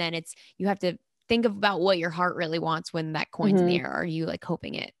way, and then you have to think about what your heart really wants when that coin's in the Mhm. air. Are you like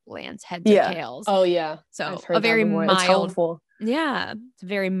hoping it lands heads or Yeah. tails? Oh yeah. So I've a heard that very before. It's mild, helpful. yeah, it's a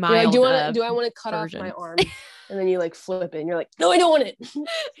very You're like, mild do I want to cut off my version. arm? And then you like flip it and you're like, no, I don't want it. You're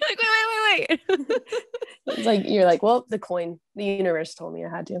like, wait. It's like, you're like, well, the coin, the universe told me I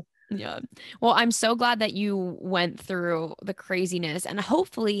had to. Yeah. Well, I'm so glad that you went through the craziness, and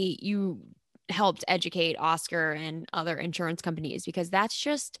hopefully you helped educate Oscar and other insurance companies, because that's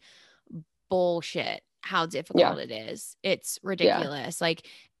just bullshit how Yeah. difficult it is. It's Yeah. ridiculous. Like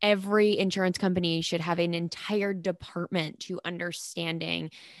every insurance company should have an entire department to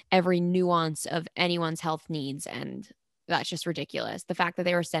understanding every nuance of anyone's health needs, and that's just ridiculous. The fact that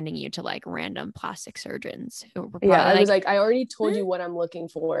they were sending you to like random plastic surgeons who were Yeah. probably I was like, like, I already told you what I'm looking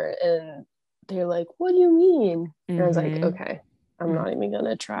for. And they're like, what do you mean? And I was like, mm-hmm. okay, I'm not even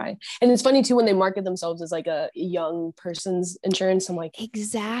gonna try. And it's funny too when they market themselves as like a young person's insurance. I'm like,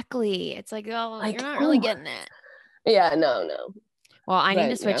 Exactly. It's like, oh, like, you're not really oh, getting it. yeah, no. Well, I need to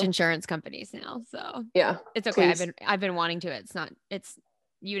But switch yeah, insurance companies now, so yeah, it's okay. please. I've been wanting to. It's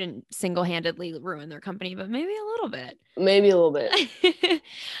you didn't single-handedly ruin their company, but maybe a little bit. Maybe a little bit.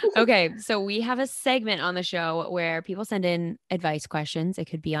 Okay, so we have a segment on the show where people send in advice questions. It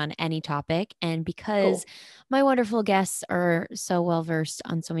could be on any topic, and because Cool. my wonderful guests are so well versed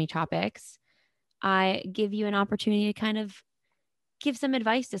on so many topics, I give you an opportunity to kind of give some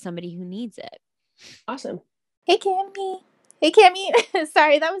advice to somebody who needs it. Awesome. Hey, Cammy. Hey, Cammy.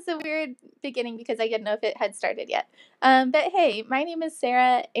 Sorry, that was a weird beginning because I didn't know if it had started yet. But hey, my name is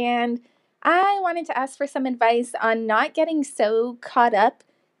Sarah, and I wanted to ask for some advice on not getting so caught up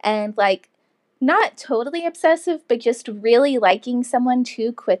and like not totally obsessive, but just really liking someone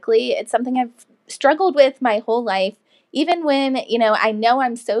too quickly. It's something I've struggled with my whole life. Even when, I know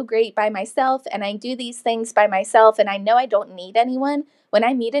I'm so great by myself and I do these things by myself and I know I don't need anyone. When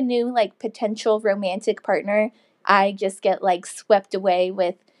I meet a new like potential romantic partner, I just get like swept away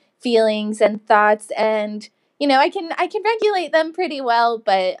with feelings and thoughts, and I can regulate them pretty well,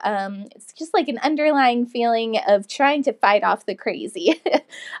 but it's just like an underlying feeling of trying to fight off the crazy. So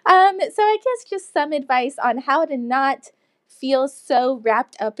I guess just some advice on how to not feel so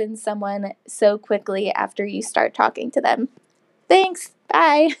wrapped up in someone so quickly after you start talking to them. Thanks.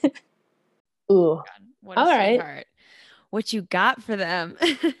 Bye. Ooh. God, what a All right. sweetheart. What you got for them?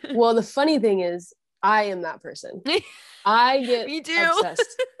 Well, the funny thing is, I am that person. I get Me too.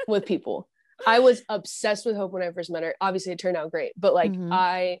 obsessed with people. I was obsessed with Hope when I first met her. Obviously, it turned out great, but like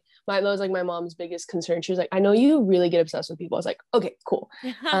that was like my mom's biggest concern. She was like, "I know you really get obsessed with people." I was like, "Okay, cool."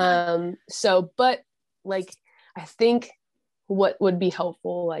 But like, I think what would be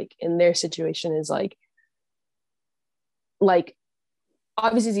helpful, like in their situation, is like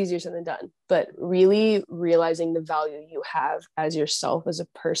obviously it's easier said than done, but really realizing the value you have as yourself as a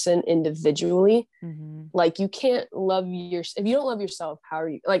person individually. Like you can't love if you don't love yourself, how are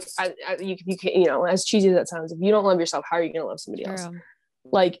you like you can, as cheesy as that sounds, if you don't love yourself, how are you going to love somebody else?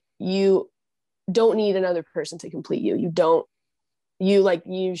 Like you don't need another person to complete you.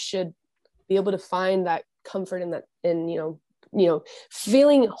 You should be able to find that comfort in that, and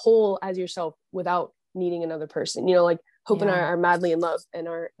feeling whole as yourself without needing another person. Like Hope and I are madly in love and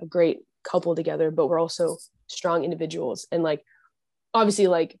are a great couple together, but we're also strong individuals. And like, obviously,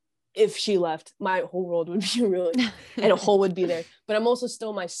 like if she left, my whole world would be ruined and a hole would be there. But I'm also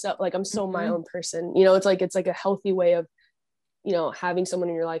still myself. Like I'm still my own person. It's like a healthy way of, having someone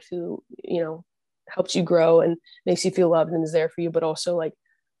in your life who, helps you grow and makes you feel loved and is there for you. But also like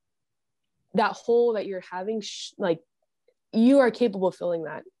that hole that you're having, like you are capable of filling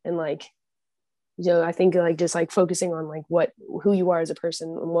that. And like, I think like just like focusing on like who you are as a person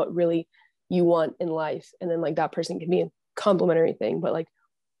and what really you want in life. And then like that person can be a complementary thing, but like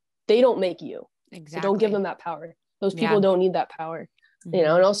they don't make you. Exactly. So don't give them that power. Those people don't need that power, and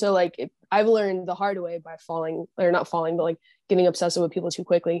also like I've learned the hard way by not falling, but like getting obsessive with people too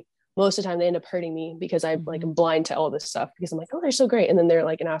quickly. Most of the time they end up hurting me because I like am blind to all this stuff because I'm like, oh, they're so great. And then they're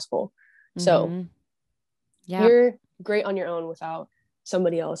like an asshole. So you're great on your own without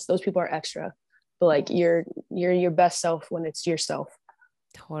somebody else. Those people are extra. But like you're your best self when it's yourself.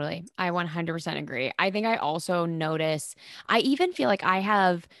 Totally. I 100% agree. I think I also notice, I even feel like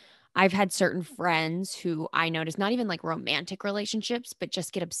I've had certain friends who I notice not even like romantic relationships, but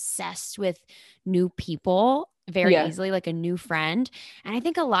just get obsessed with new people very easily, like a new friend. And I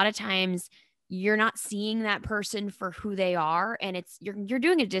think a lot of times you're not seeing that person for who they are, and you're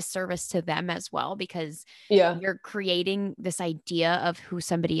doing a disservice to them as well, because you're creating this idea of who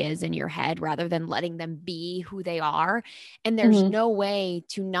somebody is in your head rather than letting them be who they are. And there's no way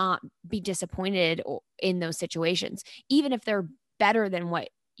to not be disappointed in those situations, even if they're better than what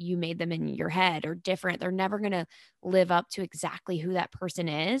you made them in your head or different. They're never going to live up to exactly who that person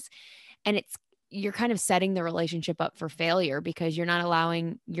is. And you're kind of setting the relationship up for failure because you're not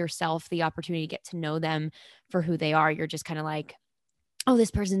allowing yourself the opportunity to get to know them for who they are. You're just kind of like, oh,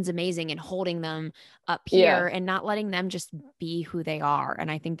 this person's amazing, and holding them up here and not letting them just be who they are. And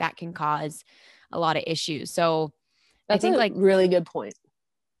I think that can cause a lot of issues. So that's I think a really good point.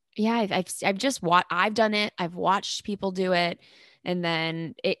 Yeah, I've just I've done it. I've watched people do it, and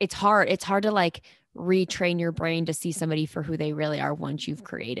then it's hard. It's hard to like retrain your brain to see somebody for who they really are once you've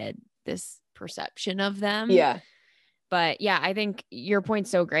created this perception of them. Yeah. But yeah, I think your point's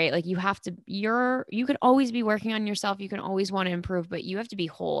so great. Like you could always be working on yourself. You can always want to improve, but you have to be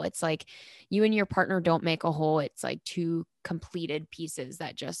whole. It's like you and your partner don't make a whole. It's like two completed pieces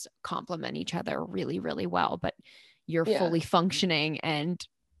that just complement each other really, really well, but you're fully functioning and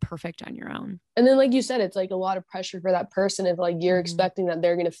perfect on your own. And then like you said, it's like a lot of pressure for that person if like you're expecting that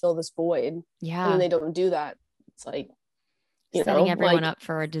they're going to fill this void. Yeah. And then they don't do that. It's like, setting everyone up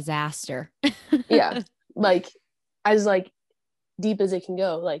for a disaster. Yeah. Like as like deep as it can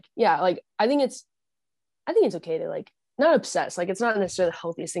go. Like, yeah, like I think it's okay to like not obsess. Like it's not necessarily the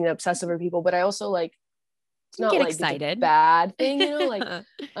healthiest thing to obsess over people, but I also like it's not get like excited. It's a bad thing, like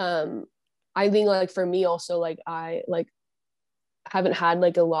I think like for me also like I like haven't had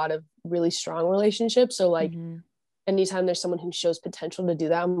like a lot of really strong relationships. So like anytime there's someone who shows potential to do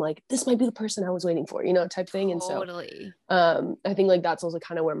that, I'm like, this might be the person I was waiting for, type thing. Totally. And so I think like that's also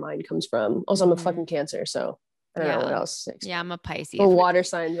kind of where mine comes from. Also, I'm a fucking Cancer, so I don't know what else. Yeah, I'm a Pisces. We're water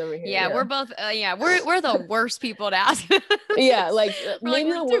signs over here. Yeah, we're both. We're the worst people to ask. Yeah, like maybe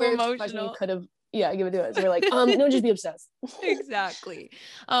we're the too worst emotional. question you could have. Yeah, give it to us. We're like, no, just be obsessed. Exactly.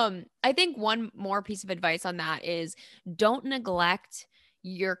 I think one more piece of advice on that is don't neglect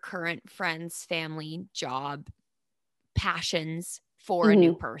your current friends, family, job, passions for a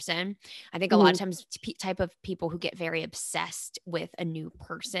new person. I think a lot of times type of people who get very obsessed with a new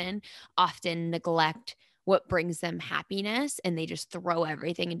person often neglect what brings them happiness, and they just throw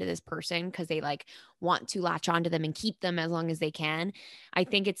everything into this person because they like want to latch onto them and keep them as long as they can. I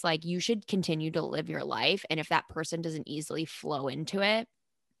think it's like you should continue to live your life, and if that person doesn't easily flow into it,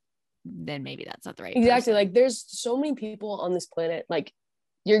 then maybe that's not the right person. Like there's so many people on this planet. Like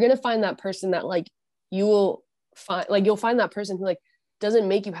you're gonna find that person that like you will find, like you'll find that person who like doesn't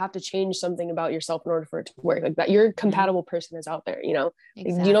make you have to change something about yourself in order for it to work. Like that your compatible person is out there.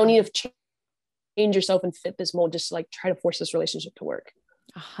 Exactly. You don't need to change yourself and fit this mold just to like try to force this relationship to work.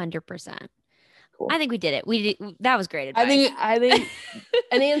 100%. Cool. I think we did it. That was great advice. I think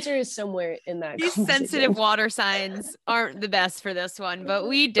an answer is somewhere in that. These sensitive water signs aren't the best for this one, but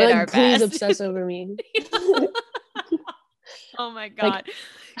we did our best. Please obsess over me. Oh my God.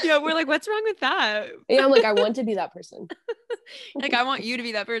 Yeah, we're like, what's wrong with that? Yeah, I'm like, I want to be that person. Like, I want you to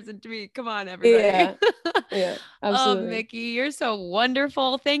be that person to me. Come on, everybody. Yeah, absolutely. Oh, Miki, you're so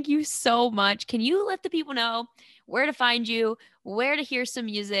wonderful. Thank you so much. Can you let the people know where to find you, where to hear some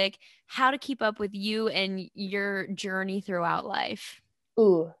music, how to keep up with you and your journey throughout life?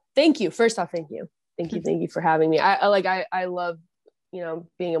 Ooh, thank you. First off, thank you. Thank you for having me. I love,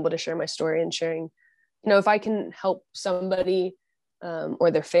 being able to share my story and sharing, if I can help somebody or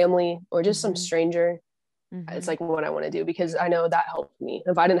their family or just some stranger, it's like what I want to do, because I know that helped me.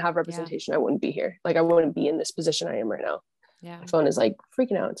 If I didn't have representation, I wouldn't be here. Like I wouldn't be in this position I am right now. Yeah. My phone is like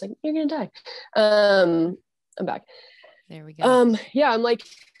freaking out. It's like, you're going to die. I'm back. There we go. Yeah, I'm like,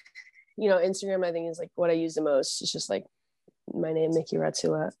 Instagram, I think is like what I use the most. It's just like my name, Miki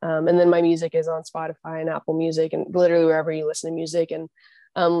Ratsula. And then my music is on Spotify and Apple Music and literally wherever you listen to music. And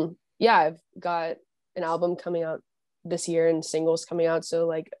I've got an album coming out this year and singles coming out. So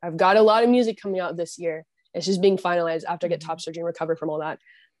like I've got a lot of music coming out this year. It's just being finalized after I get top surgery and recover from all that.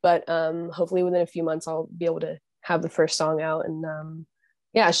 But hopefully within a few months, I'll be able to have the first song out. And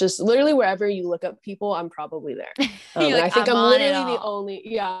it's just literally wherever you look up people, I'm probably there. And I think I'm literally the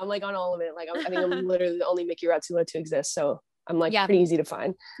only, I'm like on all of it. Like I think I'm literally the only Miki Ratsula to exist. So I'm like pretty easy to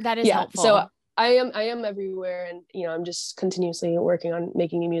find. That is helpful. So I am everywhere, and I'm just continuously working on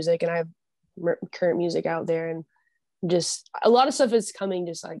making new music, and I have current music out there, and just a lot of stuff is coming,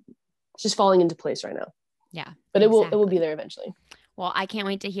 just falling into place right now. Yeah, but exactly. it will be there eventually. Well, I can't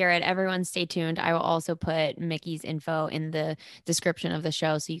wait to hear it. Everyone stay tuned. I will also put Miki's info in the description of the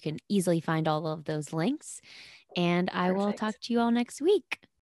show so you can easily find all of those links. And I will talk to you all next week.